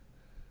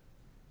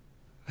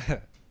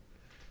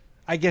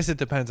 I guess it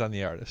depends on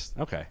the artist.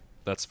 Okay,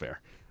 that's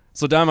fair.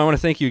 So, Dom, I want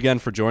to thank you again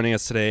for joining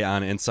us today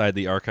on Inside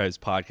the Archives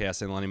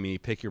podcast and letting me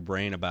pick your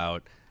brain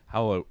about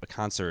how a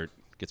concert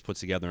gets put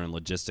together and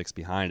logistics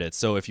behind it.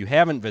 So if you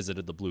haven't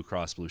visited the Blue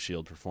Cross Blue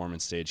Shield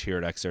performance stage here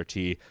at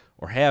XRT,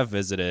 or have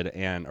visited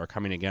and are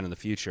coming again in the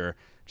future,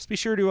 just be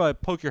sure to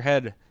poke your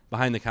head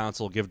behind the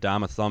console, give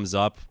Dom a thumbs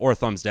up or a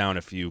thumbs down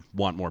if you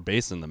want more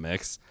bass in the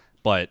mix.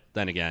 But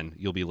then again,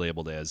 you'll be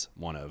labeled as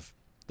one of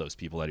those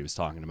people that he was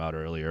talking about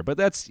earlier. But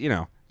that's,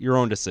 your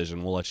own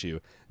decision. We'll let you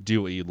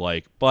do what you'd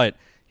like. But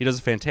he does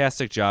a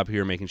fantastic job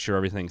here making sure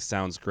everything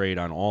sounds great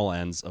on all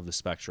ends of the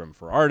spectrum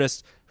for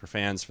artists, for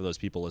fans, for those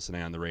people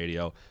listening on the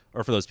radio,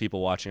 or for those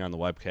people watching on the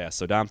webcast.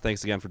 So, Dom,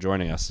 thanks again for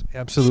joining us.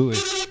 Absolutely.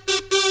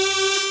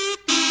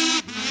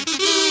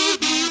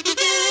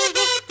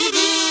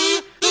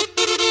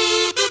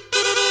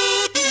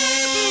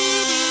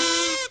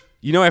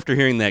 You know, after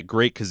hearing that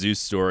great kazoo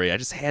story, I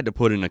just had to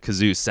put in a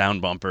kazoo sound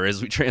bumper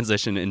as we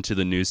transition into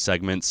the news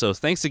segment. So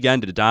thanks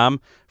again to Dom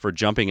for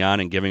jumping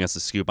on and giving us a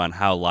scoop on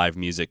how live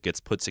music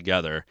gets put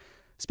together.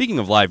 Speaking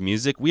of live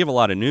music, we have a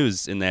lot of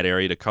news in that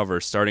area to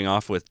cover, starting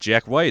off with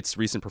Jack White's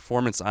recent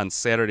performance on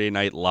Saturday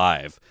Night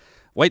Live.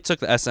 White took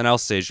the SNL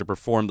stage to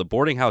perform the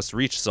Boarding House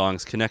Reach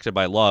songs Connected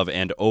by Love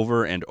and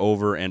Over and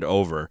Over and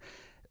Over.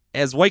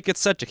 As White gets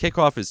set to kick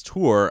off his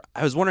tour,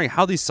 I was wondering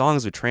how these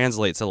songs would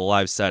translate to the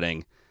live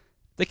setting.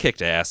 They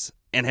kicked ass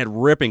and had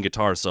ripping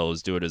guitar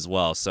solos do it as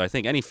well, so I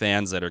think any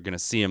fans that are going to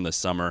see him this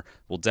summer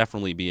will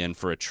definitely be in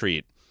for a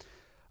treat.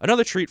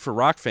 Another treat for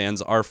rock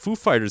fans are Foo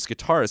Fighters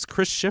guitarist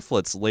Chris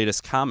Shiflett's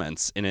latest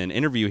comments. In an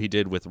interview he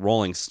did with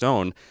Rolling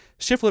Stone,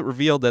 Shiflett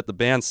revealed that the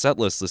band's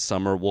setlist this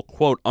summer will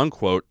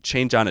quote-unquote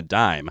change on a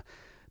dime.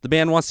 The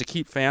band wants to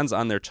keep fans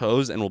on their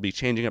toes and will be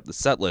changing up the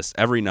setlist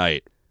every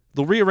night.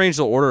 They'll rearrange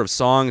the order of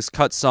songs,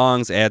 cut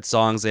songs, add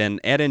songs,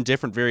 and add in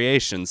different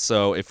variations.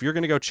 So if you're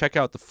going to go check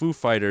out the Foo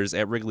Fighters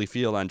at Wrigley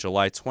Field on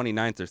July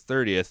 29th or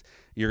 30th,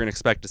 you're going to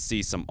expect to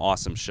see some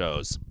awesome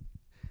shows.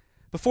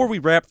 Before we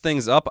wrap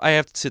things up, I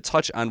have to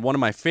touch on one of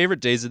my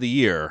favorite days of the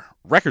year,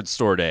 Record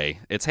Store Day.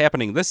 It's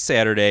happening this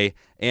Saturday,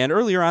 and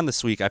earlier on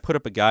this week, I put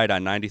up a guide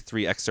on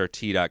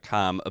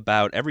 93xrt.com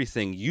about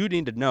everything you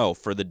need to know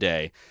for the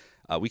day.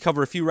 We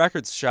cover a few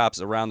record shops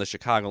around the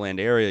Chicagoland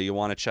area you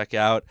want to check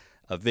out,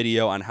 a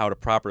video on how to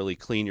properly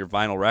clean your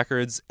vinyl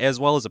records, as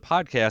well as a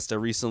podcast I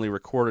recently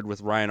recorded with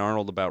Ryan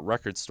Arnold about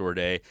Record Store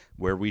Day,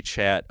 where we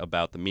chat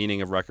about the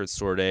meaning of Record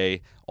Store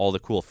Day, all the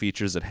cool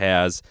features it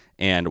has,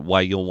 and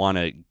why you'll want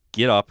to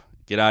get up,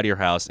 get out of your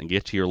house, and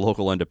get to your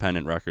local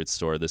independent record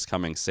store this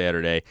coming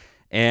Saturday.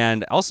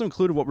 And also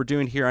included what we're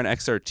doing here on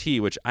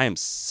XRT, which I am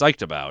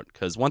psyched about,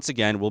 because once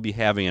again, we'll be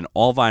having an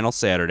all-vinyl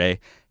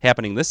Saturday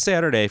happening this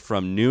Saturday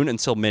from noon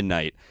until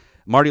midnight.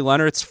 Marty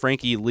Lennertz,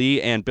 Frankie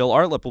Lee, and Bill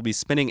Artlip will be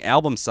spinning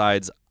album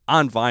sides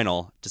on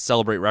vinyl to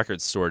celebrate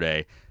Record Store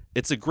Day.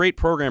 It's a great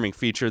programming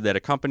feature that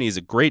accompanies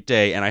a great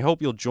day, and I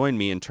hope you'll join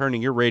me in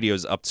turning your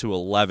radios up to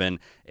 11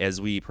 as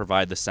we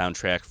provide the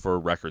soundtrack for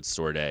Record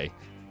Store Day.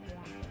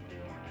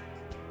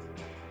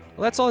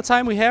 Well, that's all the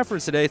time we have for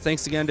today.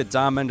 Thanks again to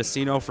Dom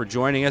Mendocino for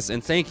joining us,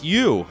 and thank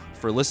you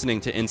for listening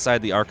to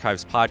Inside the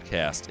Archives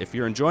podcast. If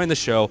you're enjoying the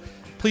show,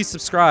 please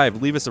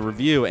subscribe, leave us a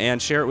review,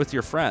 and share it with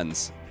your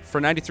friends. For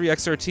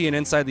 93XRT and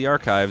Inside the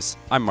Archives,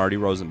 I'm Marty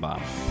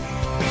Rosenbaum.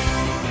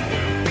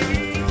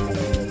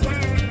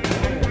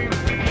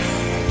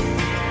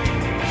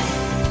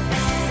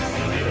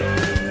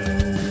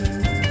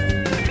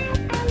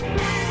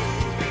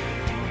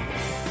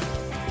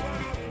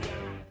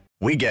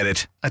 We get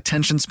it.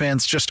 Attention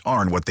spans just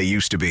aren't what they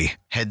used to be.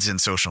 Heads in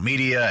social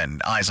media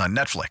and eyes on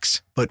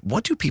Netflix. But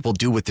what do people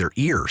do with their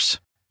ears?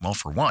 Well,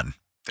 for one,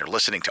 they're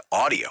listening to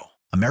audio.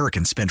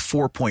 Americans spend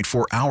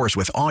 4.4 hours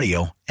with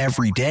audio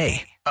every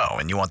day. Oh,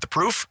 and you want the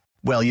proof?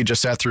 Well, you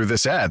just sat through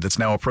this ad that's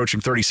now approaching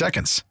 30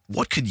 seconds.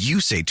 What could you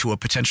say to a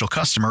potential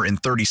customer in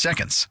 30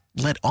 seconds?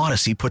 Let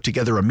Odyssey put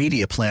together a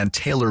media plan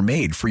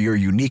tailor-made for your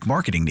unique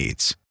marketing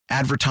needs.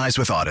 Advertise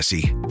with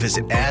Odyssey.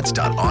 Visit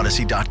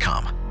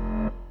ads.odyssey.com.